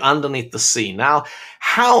hook underneath the C. Now,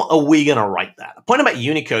 how are we going to write that? The point about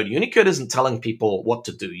Unicode, Unicode isn't telling people what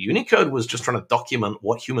to do. Unicode was just trying to document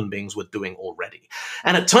what human beings were doing already.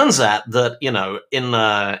 And it turns out that, you know, in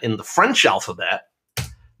the French alphabet,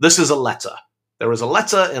 this is a letter. There is a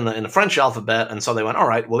letter in the French alphabet, and so they went, all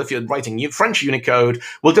right, well, if you're writing French Unicode,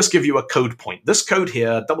 we'll just give you a code point. This code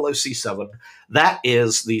here, 00C7, that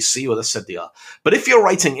is the C or the cedilla. But if you're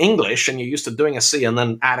writing English and you're used to doing a C and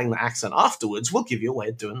then adding the accent afterwards, we'll give you a way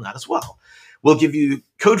of doing that as well. We'll give you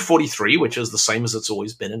code 43, which is the same as it's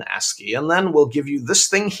always been in ASCII, and then we'll give you this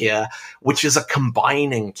thing here, which is a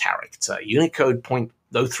combining character, Unicode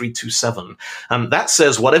 .0327. That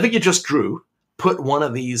says whatever you just drew, put one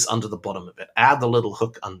of these under the bottom of it. Add the little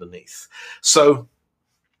hook underneath. So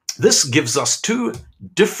this gives us two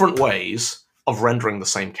different ways of rendering the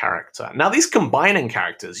same character. Now, these combining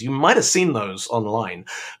characters, you might have seen those online,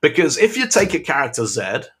 because if you take a character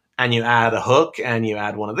Z and you add a hook and you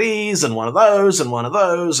add one of these and one of those and one of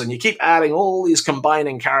those, and you keep adding all these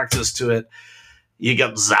combining characters to it, you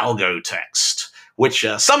get Zalgo text, which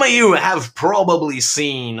some of you have probably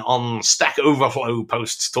seen on Stack Overflow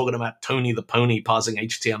posts talking about Tony the Pony parsing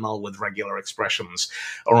HTML with regular expressions,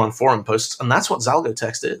 or on forum posts, and that's what Zalgo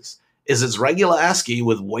text is it's regular ASCII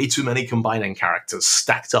with way too many combining characters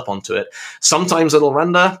stacked up onto it. Sometimes it'll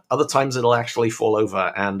render, other times it'll actually fall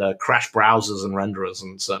over and crash browsers and renderers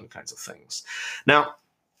and certain kinds of things. Now,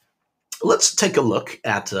 let's take a look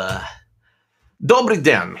at Dobry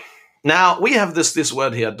den. Now, we have this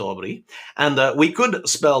word here, Dobry, and we could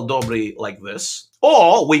spell Dobry like this,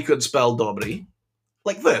 or we could spell Dobry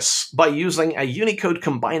like this, by using a Unicode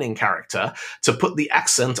combining character to put the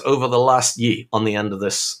accent over the last Y on the end of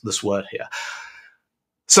this word here.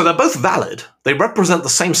 So they're both valid. They represent the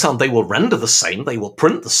same sound. They will render the same. They will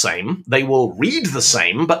print the same. They will read the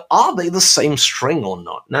same, but are they the same string or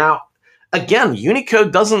not? Now, again,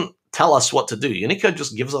 Unicode doesn't tell us what to do. Unicode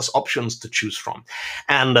just gives us options to choose from.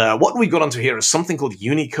 And what we got onto here is something called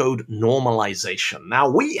Unicode normalization. Now,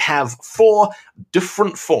 we have four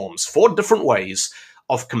different forms, four different ways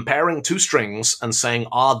of comparing two strings and saying,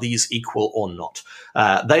 are these equal or not?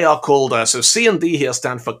 They are called, so C and D here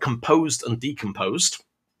stand for composed and decomposed.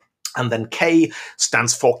 And then K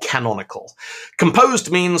stands for canonical.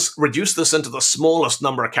 Composed means reduce this into the smallest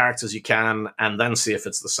number of characters you can and then see if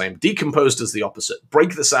it's the same. Decomposed is the opposite.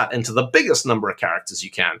 Break this out into the biggest number of characters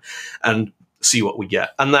you can and see what we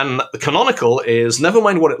get. And then the canonical is, never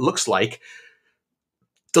mind what it looks like,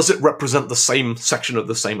 does it represent the same section of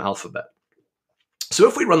the same alphabet? So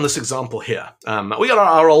if we run this example here, we got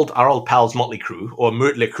our old pals Motley Crue, or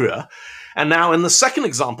Mötley Crüe. And now in the second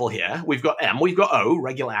example here, we've got M, we've got O,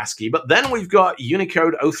 regular ASCII, but then we've got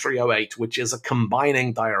Unicode 0308, which is a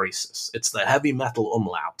combining diaresis. It's the heavy metal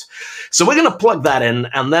umlaut. So we're going to plug that in,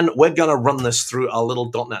 and then we're going to run this through our little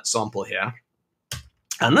 .NET sample here.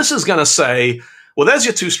 And this is going to say, well, there's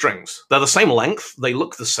your two strings. They're the same length. They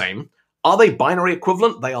look the same. Are they binary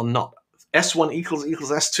equivalent? They are not. S1 equals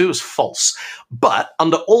S2 is false. But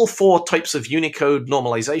under all four types of Unicode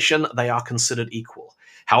normalization, they are considered equal.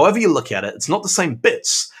 However you look at it, it's not the same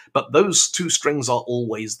bits, but those two strings are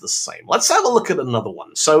always the same. Let's have a look at another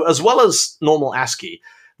one. So as well as normal ASCII,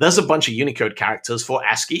 there's a bunch of Unicode characters for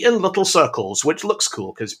ASCII in little circles, which looks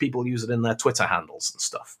cool because people use it in their Twitter handles and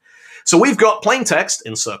stuff. So we've got plain text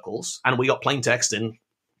in circles, and we got plain text in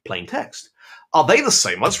plain text. Are they the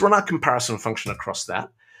same? Let's run our comparison function across that.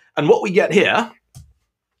 And what we get here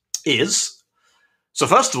is, so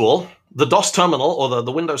first of all, the DOS terminal, or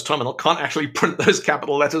the Windows terminal, can't actually print those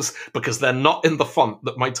capital letters because they're not in the font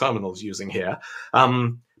that my terminal is using here.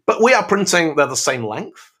 But we are printing, they're the same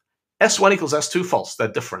length. S1 equals S2, false.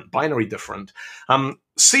 They're different, binary different.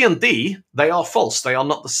 C and D, they are false. They are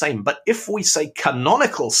not the same. But if we say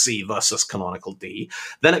canonical C versus canonical D,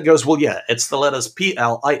 then it goes, well, yeah, it's the letters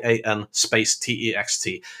P-L-I-A-N space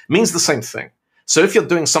T-E-X-T. It means the same thing. So if you're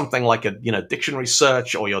doing something like a dictionary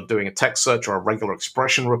search, or you're doing a text search or a regular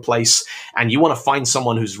expression replace, and you want to find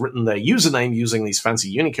someone who's written their username using these fancy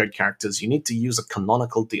Unicode characters, you need to use a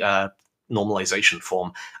canonical normalization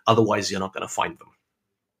form. Otherwise, you're not going to find them.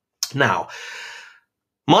 Now,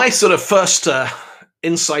 my sort of first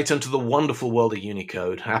insight into the wonderful world of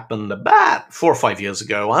Unicode happened about 4 or 5 years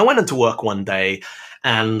ago. I went into work one day,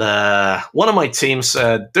 and one of my team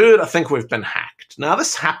said, dude, I think we've been hacked. Now,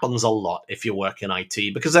 this happens a lot if you work in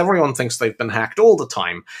IT, because everyone thinks they've been hacked all the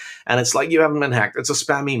time. And it's like, you haven't been hacked. It's a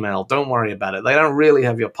spam email. Don't worry about it. They don't really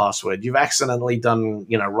have your password. You've accidentally done,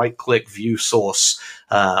 right-click, view source,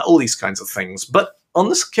 all these kinds of things. But on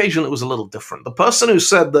this occasion, it was a little different. The person who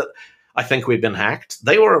said that I think we've been hacked,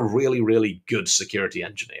 they were a really, really good security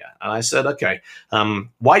engineer. And I said, okay,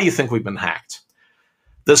 why do you think we've been hacked?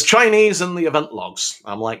 There's Chinese in the event logs.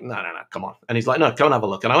 I'm like, no, come on. And he's like, no, go and have a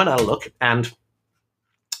look. And I went and had a look, and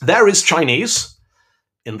there is Chinese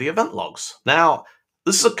in the event logs. Now,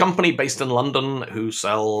 this is a company based in London who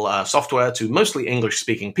sell software to mostly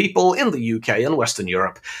English-speaking people in the UK and Western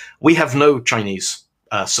Europe. We have no Chinese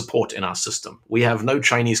support in our system. We have no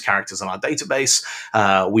Chinese characters in our database.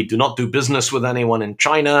 We do not do business with anyone in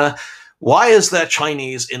China. Why is there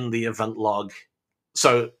Chinese in the event log?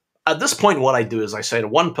 So at this point, what I do is I say to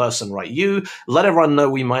one person, right, you let everyone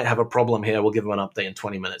know we might have a problem here. We'll give them an update in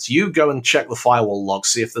 20 minutes. You go and check the firewall log,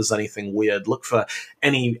 see if there's anything weird. Look for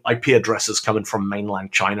any IP addresses coming from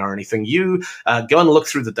mainland China or anything. You go and look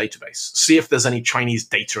through the database. See if there's any Chinese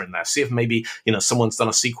data in there. See if maybe, someone's done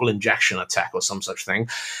a SQL injection attack or some such thing.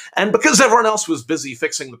 And because everyone else was busy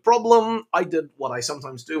fixing the problem, I did what I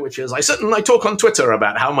sometimes do, which is I sit and I talk on Twitter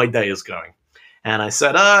about how my day is going. And I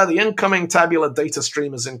said, the incoming tabular data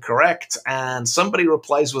stream is incorrect. And somebody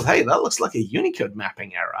replies with, hey, that looks like a Unicode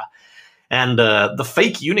mapping error. And the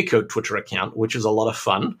fake Unicode Twitter account, which is a lot of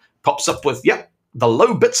fun, pops up with, yep, the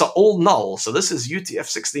low bits are all null. So this is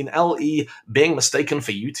UTF-16LE being mistaken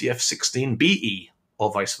for UTF-16BE,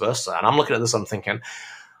 or vice versa. And I'm looking at this, I'm thinking,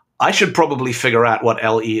 I should probably figure out what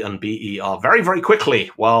LE and BE are very, very quickly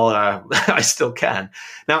while I still can.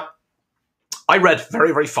 Now, I read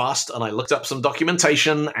very, very fast, and I looked up some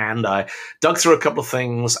documentation, and I dug through a couple of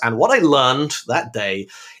things. And what I learned that day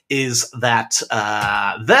is that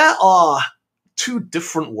there are two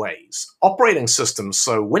different ways. Operating systems,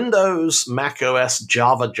 so Windows, Mac OS,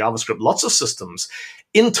 Java, JavaScript, lots of systems,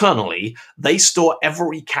 internally, they store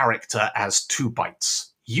every character as 2 bytes.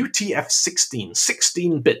 UTF-16,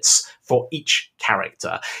 16 bits for each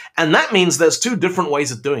character. And that means there's two different ways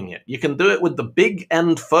of doing it. You can do it with the big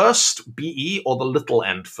end first, BE, or the little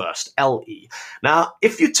end first, LE. Now,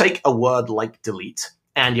 if you take a word like delete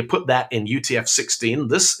and you put that in UTF-16,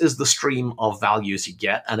 this is the stream of values you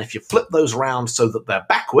get. And if you flip those around so that they're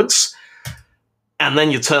backwards, and then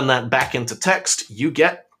you turn that back into text, you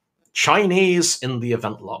get Chinese in the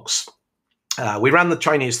event logs. We ran the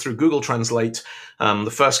Chinese through Google Translate.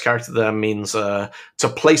 The first character there means to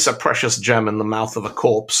place a precious gem in the mouth of a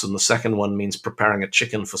corpse, and the second one means preparing a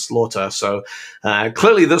chicken for slaughter. So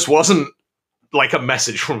clearly this wasn't like a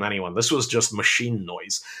message from anyone. This was just machine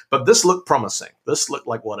noise. But this looked promising. This looked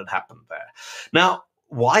like what had happened there. Now,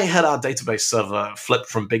 why had our database server flipped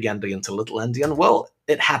from big endian to little endian? Well,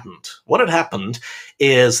 it hadn't. What had happened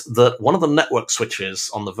is that one of the network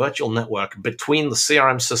switches on the virtual network between the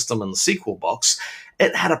CRM system and the SQL box,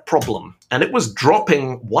 it had a problem, and it was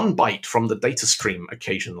dropping 1 byte from the data stream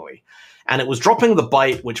occasionally. And it was dropping the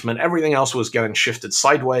byte, which meant everything else was getting shifted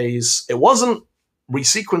sideways. It wasn't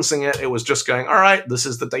resequencing it. It was just going, all right, this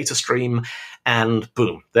is the data stream, and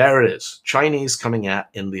boom, there it is. Chinese coming out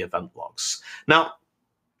in the event logs. Now,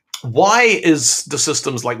 why do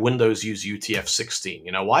systems like Windows use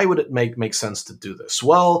UTF-16? Why would it make sense to do this?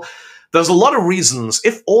 Well, there's a lot of reasons.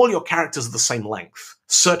 If all your characters are the same length,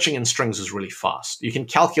 searching in strings is really fast. You can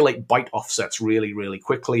calculate byte offsets really, really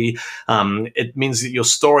quickly. It means that your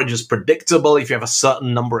storage is predictable. If you have a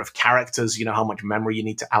certain number of characters, you know how much memory you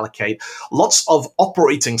need to allocate. Lots of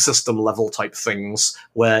operating system level type things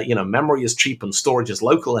where, memory is cheap and storage is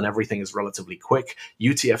local and everything is relatively quick.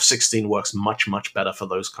 UTF-16 works much, much better for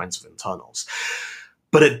those kinds of internals.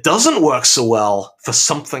 But it doesn't work so well for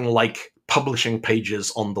something like publishing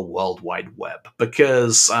pages on the World Wide Web.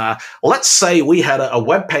 Because let's say we had a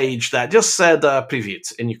web page that just said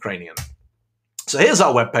Привет in Ukrainian. So here's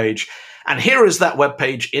our web page, and here is that web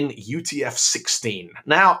page in UTF-16.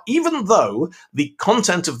 Now, even though the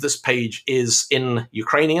content of this page is in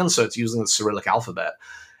Ukrainian, so it's using the Cyrillic alphabet,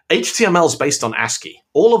 HTML is based on ASCII.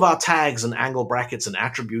 All of our tags and angle brackets and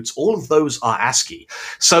attributes, all of those are ASCII.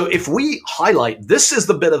 So if we highlight, this is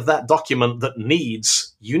the bit of that document that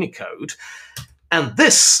needs Unicode, and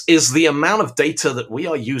this is the amount of data that we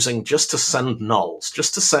are using just to send nulls,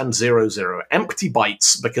 just to send 00, empty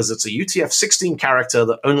bytes, because it's a UTF-16 character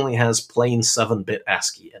that only has plain 7-bit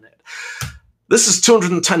ASCII in it. This is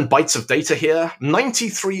 210 bytes of data here.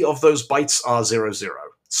 93 of those bytes are 00.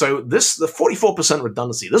 So the 44%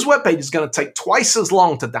 redundancy, this web page is going to take twice as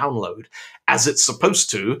long to download as it's supposed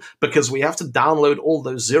to, because we have to download all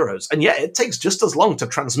those zeros. And yet it takes just as long to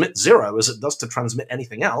transmit 0 as it does to transmit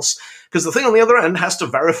anything else, because the thing on the other end has to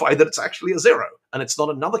verify that it's actually a 0, and it's not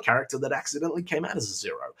another character that accidentally came out as a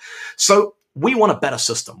 0. So we want a better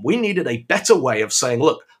system. We needed a better way of saying,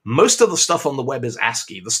 look, most of the stuff on the web is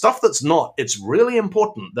ASCII. The stuff that's not, it's really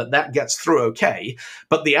important that that gets through okay.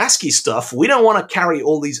 But the ASCII stuff, we don't want to carry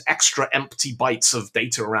all these extra empty bytes of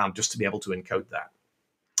data around just to be able to encode that.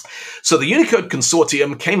 So the Unicode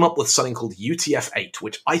Consortium came up with something called UTF-8,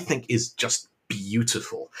 which I think is just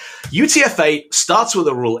beautiful. UTF-8 starts with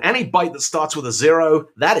a rule. Any byte that starts with a 0,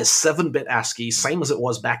 that is 7-bit ASCII, same as it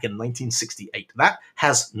was back in 1968. That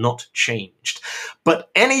has not changed. But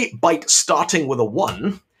any byte starting with a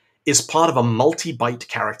 1 is part of a multi-byte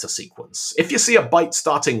character sequence. If you see a byte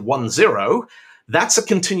starting 10, that's a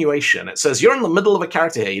continuation. It says you're in the middle of a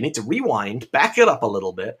character here. You need to rewind, back it up a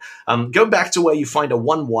little bit, go back to where you find a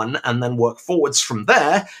 1-1, and then work forwards from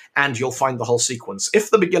there, and you'll find the whole sequence.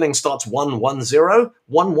 If the beginning starts 1-1-0,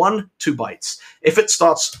 1-1, 2 bytes. If it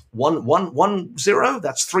starts 1-1-1-0,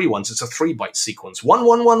 that's 3 ones. It's a 3-byte sequence.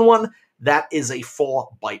 1-1-1-1, that is a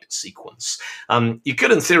 4-byte sequence. You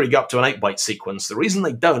could, in theory, go up to an 8-byte sequence. The reason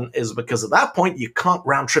they don't is because at that point, you can't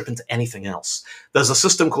round trip into anything else. There's a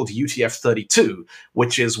system called UTF-32,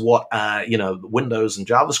 which is what Windows and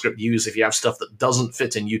JavaScript use if you have stuff that doesn't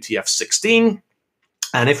fit in UTF-16.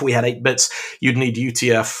 And if we had 8 bits, you'd need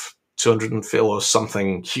UTF 204 or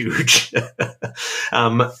something huge.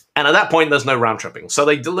 And at that point, there's no round tripping. So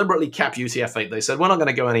they deliberately capped UTF-8. They said, we're not going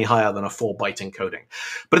to go any higher than a 4-byte encoding.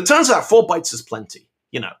 But it turns out 4 bytes is plenty.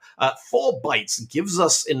 4 bytes gives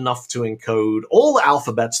us enough to encode all the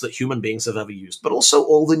alphabets that human beings have ever used, but also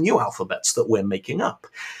all the new alphabets that we're making up.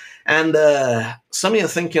 And some of you are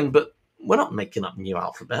thinking, but we're not making up new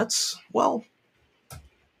alphabets. Well,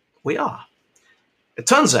 we are. It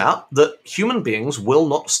turns out that human beings will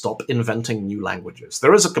not stop inventing new languages.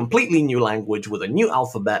 There is a completely new language with a new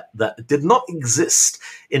alphabet that did not exist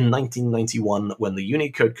in 1991 when the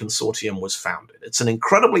Unicode Consortium was founded. It's an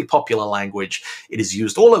incredibly popular language. It is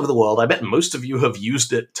used all over the world. I bet most of you have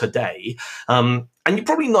used it today, and you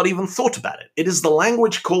probably not even thought about it. It is the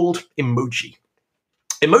language called emoji.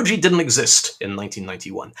 Emoji didn't exist in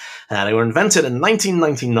 1991. They were invented in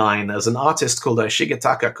 1999 as an artist called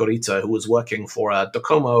Shigetaka Kurita, who was working for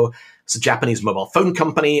Docomo. It's a Japanese mobile phone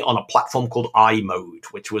company on a platform called iMode,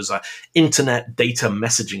 which was an internet data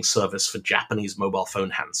messaging service for Japanese mobile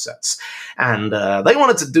phone handsets. And they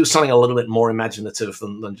wanted to do something a little bit more imaginative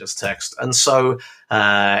than just text. And so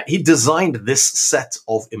he designed this set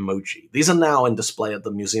of emoji. These are now in display at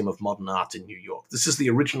the Museum of Modern Art in New York. This is the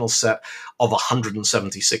original set of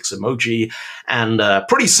 176 emoji. And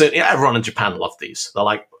pretty soon, everyone in Japan loved these. They're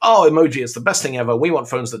like, oh, emoji, it's the best thing ever. We want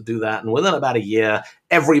phones that do that. And within about a year,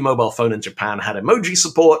 every mobile phone in Japan had emoji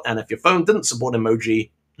support. And if your phone didn't support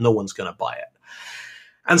emoji, no one's going to buy it.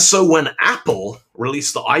 And so when Apple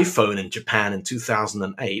released the iPhone in Japan in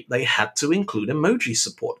 2008, they had to include emoji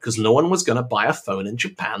support because no one was going to buy a phone in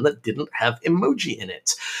Japan that didn't have emoji in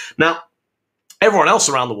it. Now, everyone else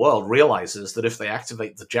around the world realizes that if they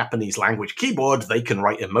activate the Japanese language keyboard, they can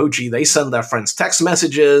write emoji. They send their friends text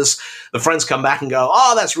messages. The friends come back and go,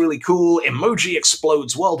 oh, that's really cool. Emoji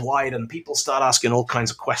explodes worldwide. And people start asking all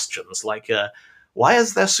kinds of questions like, why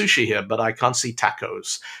is there sushi here, but I can't see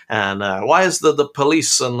tacos? And why is the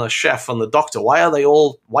police and the chef and the doctor, why are they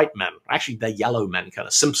all white men? Actually, they're yellow men, kind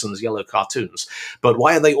of Simpsons yellow cartoons. But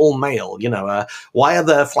why are they all male? Why are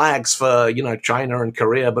there flags for, China and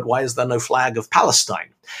Korea, but why is there no flag of Palestine?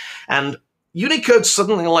 And Unicode's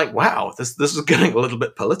suddenly like, wow, this is getting a little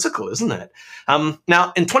bit political, isn't it?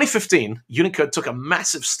 Now, in 2015, Unicode took a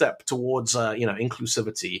massive step towards,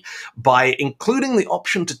 inclusivity by including the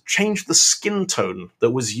option to change the skin tone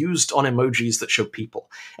that was used on emojis that show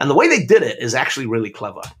people. And the way they did it is actually really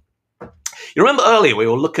clever. You remember earlier we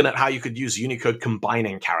were looking at how you could use Unicode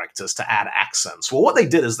combining characters to add accents. Well, what they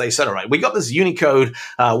did is they said, all right, we got this Unicode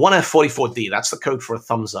 1F44D, that's the code for a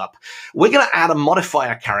thumbs up. We're going to add a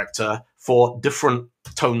modifier character for different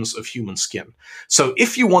tones of human skin. So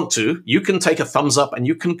if you want to, you can take a thumbs up and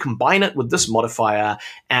you can combine it with this modifier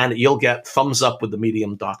and you'll get thumbs up with the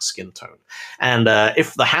medium dark skin tone. And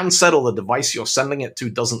if the handset or the device you're sending it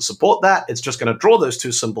to doesn't support that, it's just going to draw those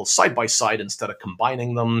two symbols side by side instead of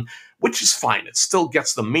combining them, which is fine. It still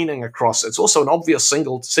gets the meaning across. It's also an obvious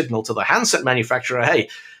signal to the handset manufacturer, hey,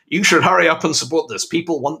 you should hurry up and support this.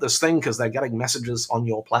 People want this thing because they're getting messages on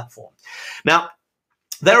your platform. Now,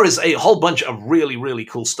 there is a whole bunch of really, really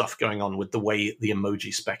cool stuff going on with the way the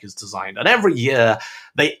emoji spec is designed. And every year,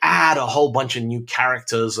 they add a whole bunch of new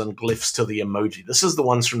characters and glyphs to the emoji. This is the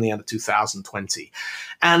ones from the end of 2020.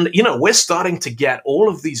 And, we're starting to get all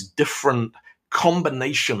of these different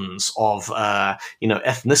combinations of,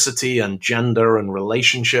 ethnicity and gender and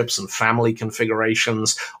relationships and family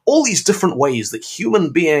configurations, all these different ways that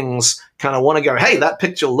human beings kind of want to go, hey, that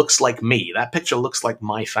picture looks like me. That picture looks like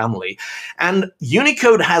my family. And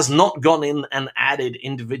Unicode has not gone in and added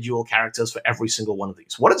individual characters for every single one of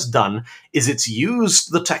these. What it's done is it's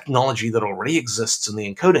used the technology that already exists in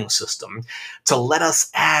the encoding system to let us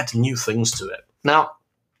add new things to it. Now,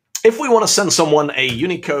 if we want to send someone a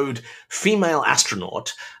Unicode female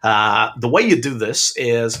astronaut, the way you do this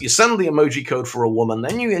is you send the emoji code for a woman,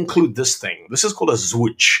 then you include this thing. This is called a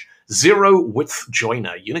zwitch, zero width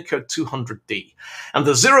joiner, Unicode 200D. And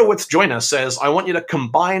the zero width joiner says, I want you to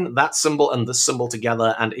combine that symbol and this symbol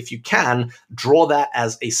together, and if you can, draw that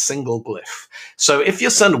as a single glyph. So if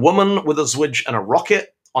you send woman with a zwitch and a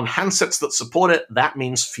rocket on handsets that support it, that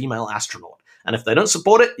means female astronaut. And if they don't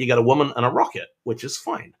support it, you get a woman and a rocket, which is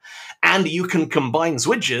fine. And you can combine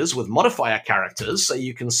zwidges with modifier characters. So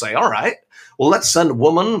you can say, all right, well, let's send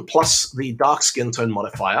woman plus the dark skin tone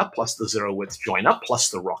modifier plus the zero width joiner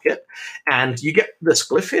plus the rocket. And you get this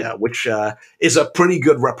glyph here, which is a pretty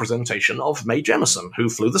good representation of Mae Jemison, who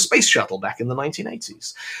flew the space shuttle back in the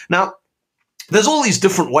 1980s. Now, there's all these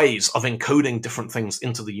different ways of encoding different things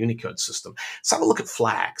into the Unicode system. Let's have a look at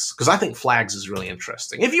flags, because I think flags is really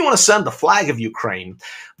interesting. If you want to send the flag of Ukraine,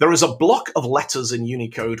 there is a block of letters in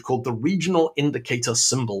Unicode called the regional indicator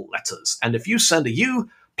symbol letters. And if you send a U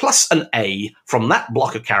plus an A from that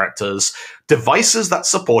block of characters, devices that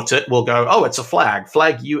support it will go, oh, it's a flag.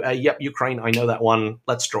 Flag UA, yep, Ukraine, I know that one.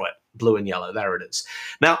 Let's draw it. Blue and yellow, there it is.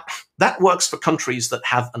 Now, that works for countries that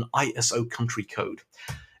have an ISO country code.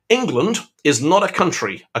 England is not a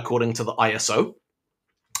country, according to the ISO.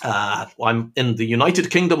 I'm in the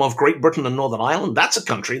United Kingdom of Great Britain and Northern Ireland. That's a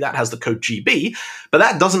country that has the code GB, but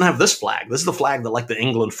that doesn't have this flag. This is the flag that like the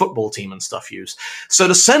England football team and stuff use. So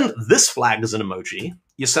to send this flag as an emoji,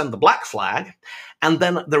 you send the black flag, and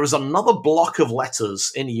then there is another block of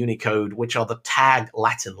letters in Unicode, which are the tag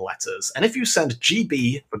Latin letters. And if you send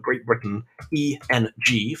GB for Great Britain,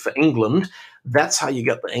 ENG for England, that's how you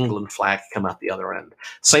get the England flag come out the other end.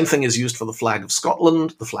 Same thing is used for the flag of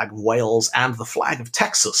Scotland, the flag of Wales, and the flag of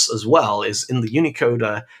Texas as well is in the Unicode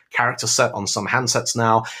character set on some handsets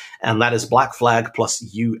now, and that is black flag plus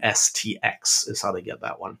USTX is how they get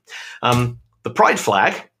that one. The pride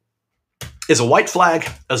flag is a white flag,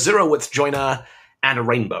 a zero width joiner, and a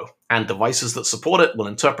rainbow. And devices that support it will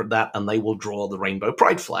interpret that, and they will draw the rainbow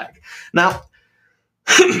pride flag. Now,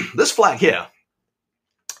 this flag here,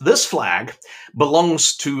 this flag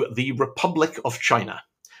belongs to the Republic of China.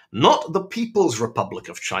 not the People's Republic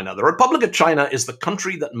of China. The Republic of China is the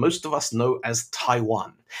country that most of us know as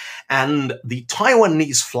Taiwan. And the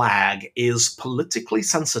Taiwanese flag is politically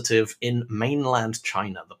sensitive in mainland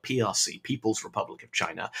China, the PRC, People's Republic of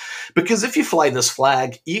China. Because if you fly this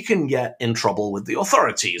flag, you can get in trouble with the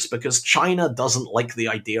authorities, because China doesn't like the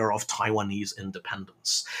idea of Taiwanese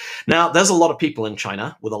independence. Now, there's a lot of people in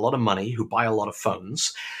China with a lot of money who buy a lot of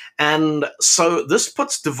phones. And so this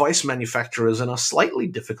puts device manufacturers in a slightly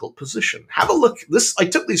difficult position. Have a look. I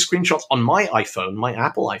took these screenshots on my iPhone, my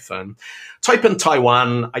Apple iPhone. Type in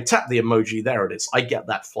Taiwan, I tap the emoji, there it is. I get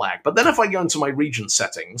that flag. But then if I go into my region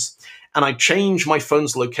settings and I change my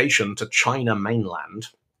phone's location to China mainland,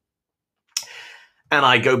 and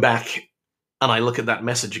I go back and I look at that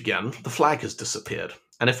message again, the flag has disappeared.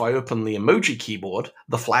 And if I open the emoji keyboard,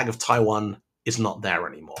 the flag of Taiwan is not there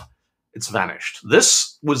anymore. It's vanished.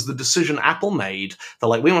 This was the decision Apple made. They're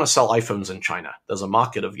like, we want to sell iPhones in China. There's a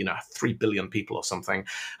market of, 3 billion people or something.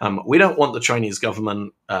 We don't want the Chinese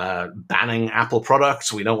government banning Apple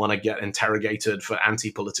products. We don't want to get interrogated for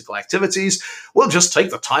anti-political activities. We'll just take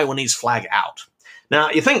the Taiwanese flag out. Now,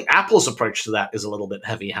 you think Apple's approach to that is a little bit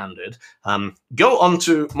heavy-handed. Go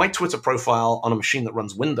onto my Twitter profile on a machine that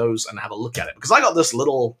runs Windows and have a look at it, because I got this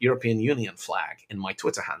little European Union flag in my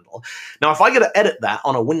Twitter handle. Now, if I get to edit that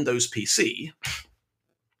on a Windows PC,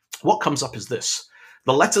 what comes up is this.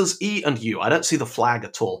 The letters E and U. I don't see the flag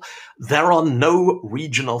at all. There are no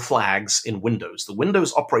regional flags in Windows. The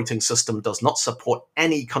Windows operating system does not support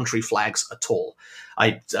any country flags at all.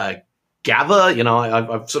 I gather,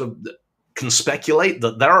 I've sort of can speculate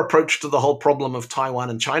that their approach to the whole problem of Taiwan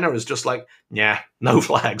and China is just like, yeah, no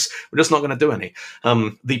flags. We're just not going to do any.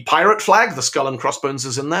 The pirate flag, the skull and crossbones,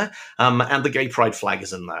 is in there, and the gay pride flag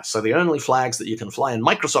is in there. So the only flags that you can fly in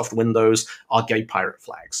Microsoft Windows are gay pirate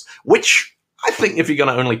flags, which I think if you're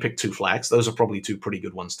going to only pick 2 flags, those are probably 2 pretty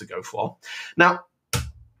good ones to go for. Now,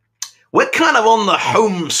 we're kind of on the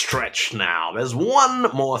home stretch now. There's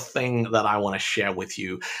one more thing that I want to share with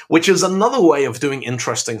you, which is another way of doing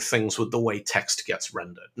interesting things with the way text gets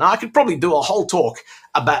rendered. Now, I could probably do a whole talk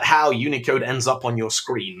about how Unicode ends up on your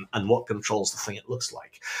screen and what controls the thing it looks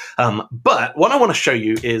like. But what I want to show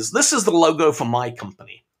you is this is the logo for my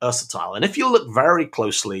company, Versatile. And if you look very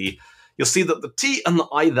closely, you'll see that the T and the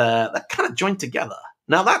I there, they're kind of joined together.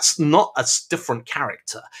 Now, that's not a different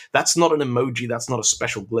character. That's not an emoji. That's not a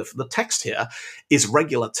special glyph. The text here is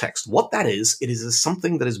regular text. What that is, it is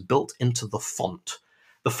something that is built into the font.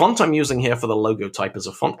 The font I'm using here for the logo type is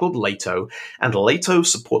a font called Lato, and Lato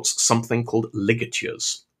supports something called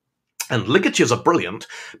ligatures. And ligatures are brilliant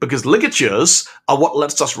because ligatures are what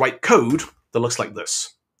lets us write code that looks like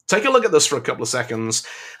this. Take a look at this for a couple of seconds,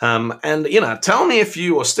 and, tell me if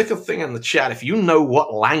you, or stick a thing in the chat if you know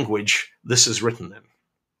what language this is written in.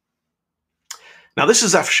 Now, this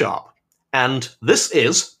is F#, and this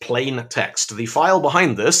is plain text. The file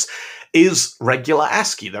behind this is regular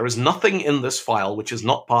ASCII. There is nothing in this file which is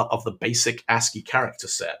not part of the basic ASCII character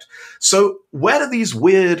set. So where do these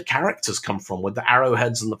weird characters come from with the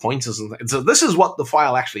arrowheads and the pointers? So this is what the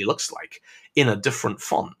file actually looks like in a different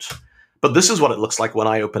font. But this is what it looks like when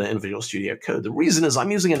I open it in Visual Studio Code. The reason is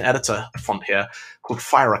I'm using an editor font here called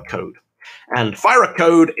Fira Code. And Fira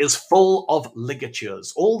Code is full of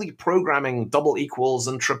ligatures. All the programming double equals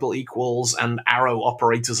and triple equals and arrow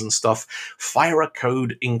operators and stuff, Fira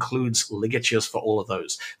Code includes ligatures for all of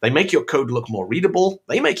those. They make your code look more readable.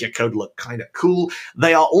 They make your code look kind of cool.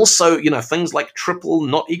 They are also, things like triple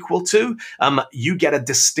not equal to. You get a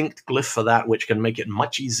distinct glyph for that, which can make it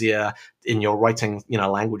much easier in your writing,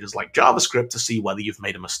 languages like JavaScript to see whether you've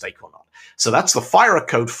made a mistake or not. So that's the Fira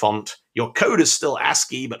Code font. Your code is still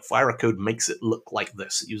ASCII, but Fira Code makes it look like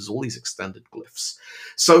this. It uses all these extended glyphs.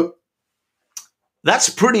 So that's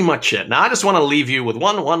pretty much it. Now, I just want to leave you with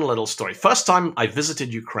one little story. First time I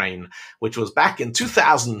visited Ukraine, which was back in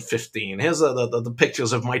 2015. Here's the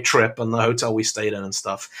pictures of my trip and the hotel we stayed in and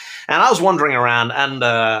stuff. And I was wandering around, and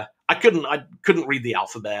I couldn't read the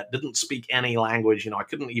alphabet, didn't speak any language, I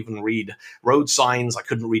couldn't even read road signs, I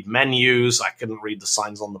couldn't read menus, I couldn't read the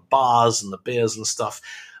signs on the bars and the beers and stuff,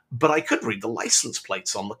 but I could read the license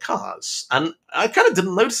plates on the cars. And I kind of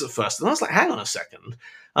didn't notice at first, and I was like, hang on a second,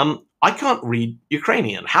 I can't read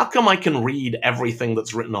Ukrainian. How come I can read everything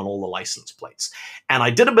that's written on all the license plates? And I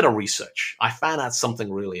did a bit of research. I found out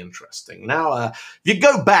something really interesting. Now, if you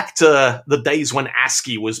go back to the days when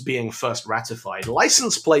ASCII was being first ratified,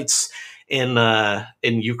 license plates in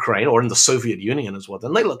Ukraine, or in the Soviet Union as well,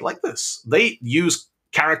 then they look like this. They use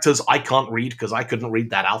characters I can't read because I couldn't read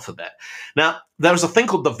that alphabet. Now, there was a thing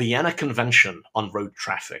called the Vienna Convention on Road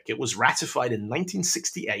Traffic. It was ratified in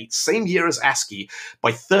 1968, same year as ASCII,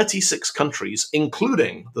 by 36 countries,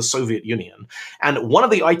 including the Soviet Union. And one of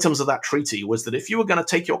the items of that treaty was that if you were going to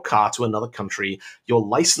take your car to another country, your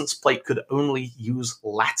license plate could only use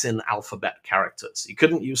Latin alphabet characters. You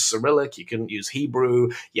couldn't use Cyrillic, you couldn't use Hebrew,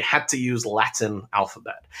 you had to use Latin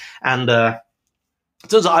alphabet. And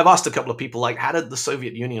turns out I've asked a couple of people, like, how did the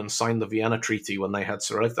Soviet Union sign the Vienna Treaty when they had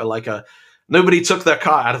Cyrillic? They're like, nobody took their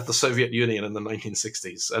car out of the Soviet Union in the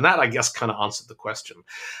 1960s. And that, I guess, kind of answered the question.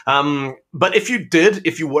 But if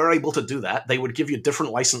you were able to do that, they would give you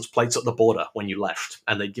different license plates at the border when you left.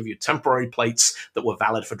 And they'd give you temporary plates that were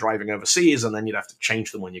valid for driving overseas, and then you'd have to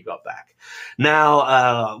change them when you got back.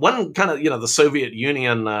 Now, when kind of, the Soviet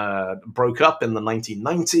Union broke up in the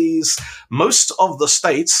 1990s, most of the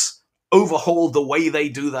states overhauled the way they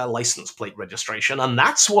do their license plate registration. And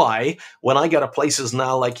that's why when I go to places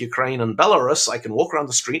now like Ukraine and Belarus, I can walk around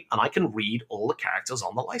the street and I can read all the characters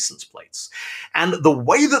on the license plates. And the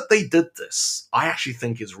way that they did this, I actually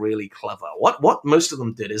think is really clever. What most of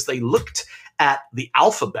them did is they looked at the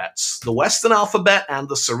alphabets, the Western alphabet and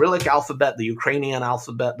the Cyrillic alphabet, the Ukrainian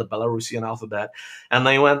alphabet, the Belarusian alphabet, and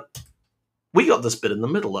they went, we got this bit in the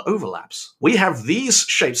middle that overlaps. We have these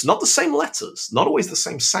shapes, not the same letters, not always the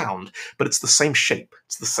same sound, but it's the same shape.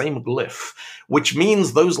 It's the same glyph, which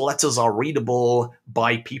means those letters are readable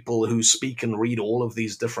by people who speak and read all of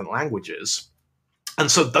these different languages.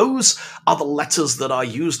 And so those are the letters that are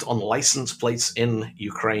used on license plates in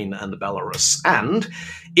Ukraine and Belarus. And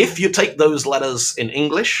if you take those letters in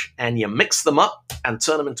English and you mix them up and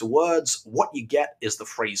turn them into words, what you get is the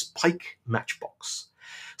phrase Pike Matchbox.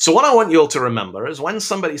 So what I want you all to remember is when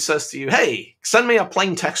somebody says to you, hey, send me a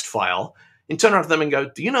plain text file, you turn around to them and go,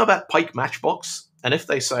 do you know about Pike Matchbox? And if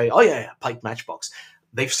they say, oh yeah, Pike Matchbox,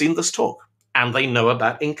 they've seen this talk. And they know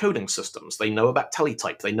about encoding systems. They know about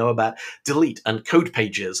teletype. They know about delete and code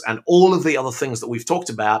pages and all of the other things that we've talked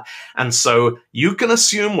about. And so you can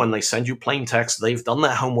assume when they send you plain text, they've done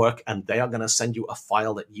their homework and they are going to send you a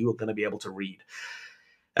file that you are going to be able to read.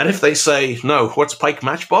 And if they say, no, what's Pike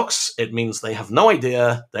Matchbox? It means they have no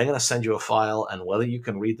idea. They're going to send you a file, and whether you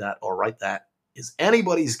can read that or write that is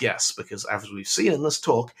anybody's guess, because as we've seen in this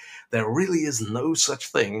talk, there really is no such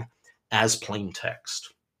thing as plain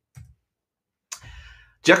text.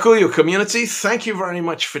 Dziękuję, community. Thank you very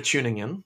much for tuning in.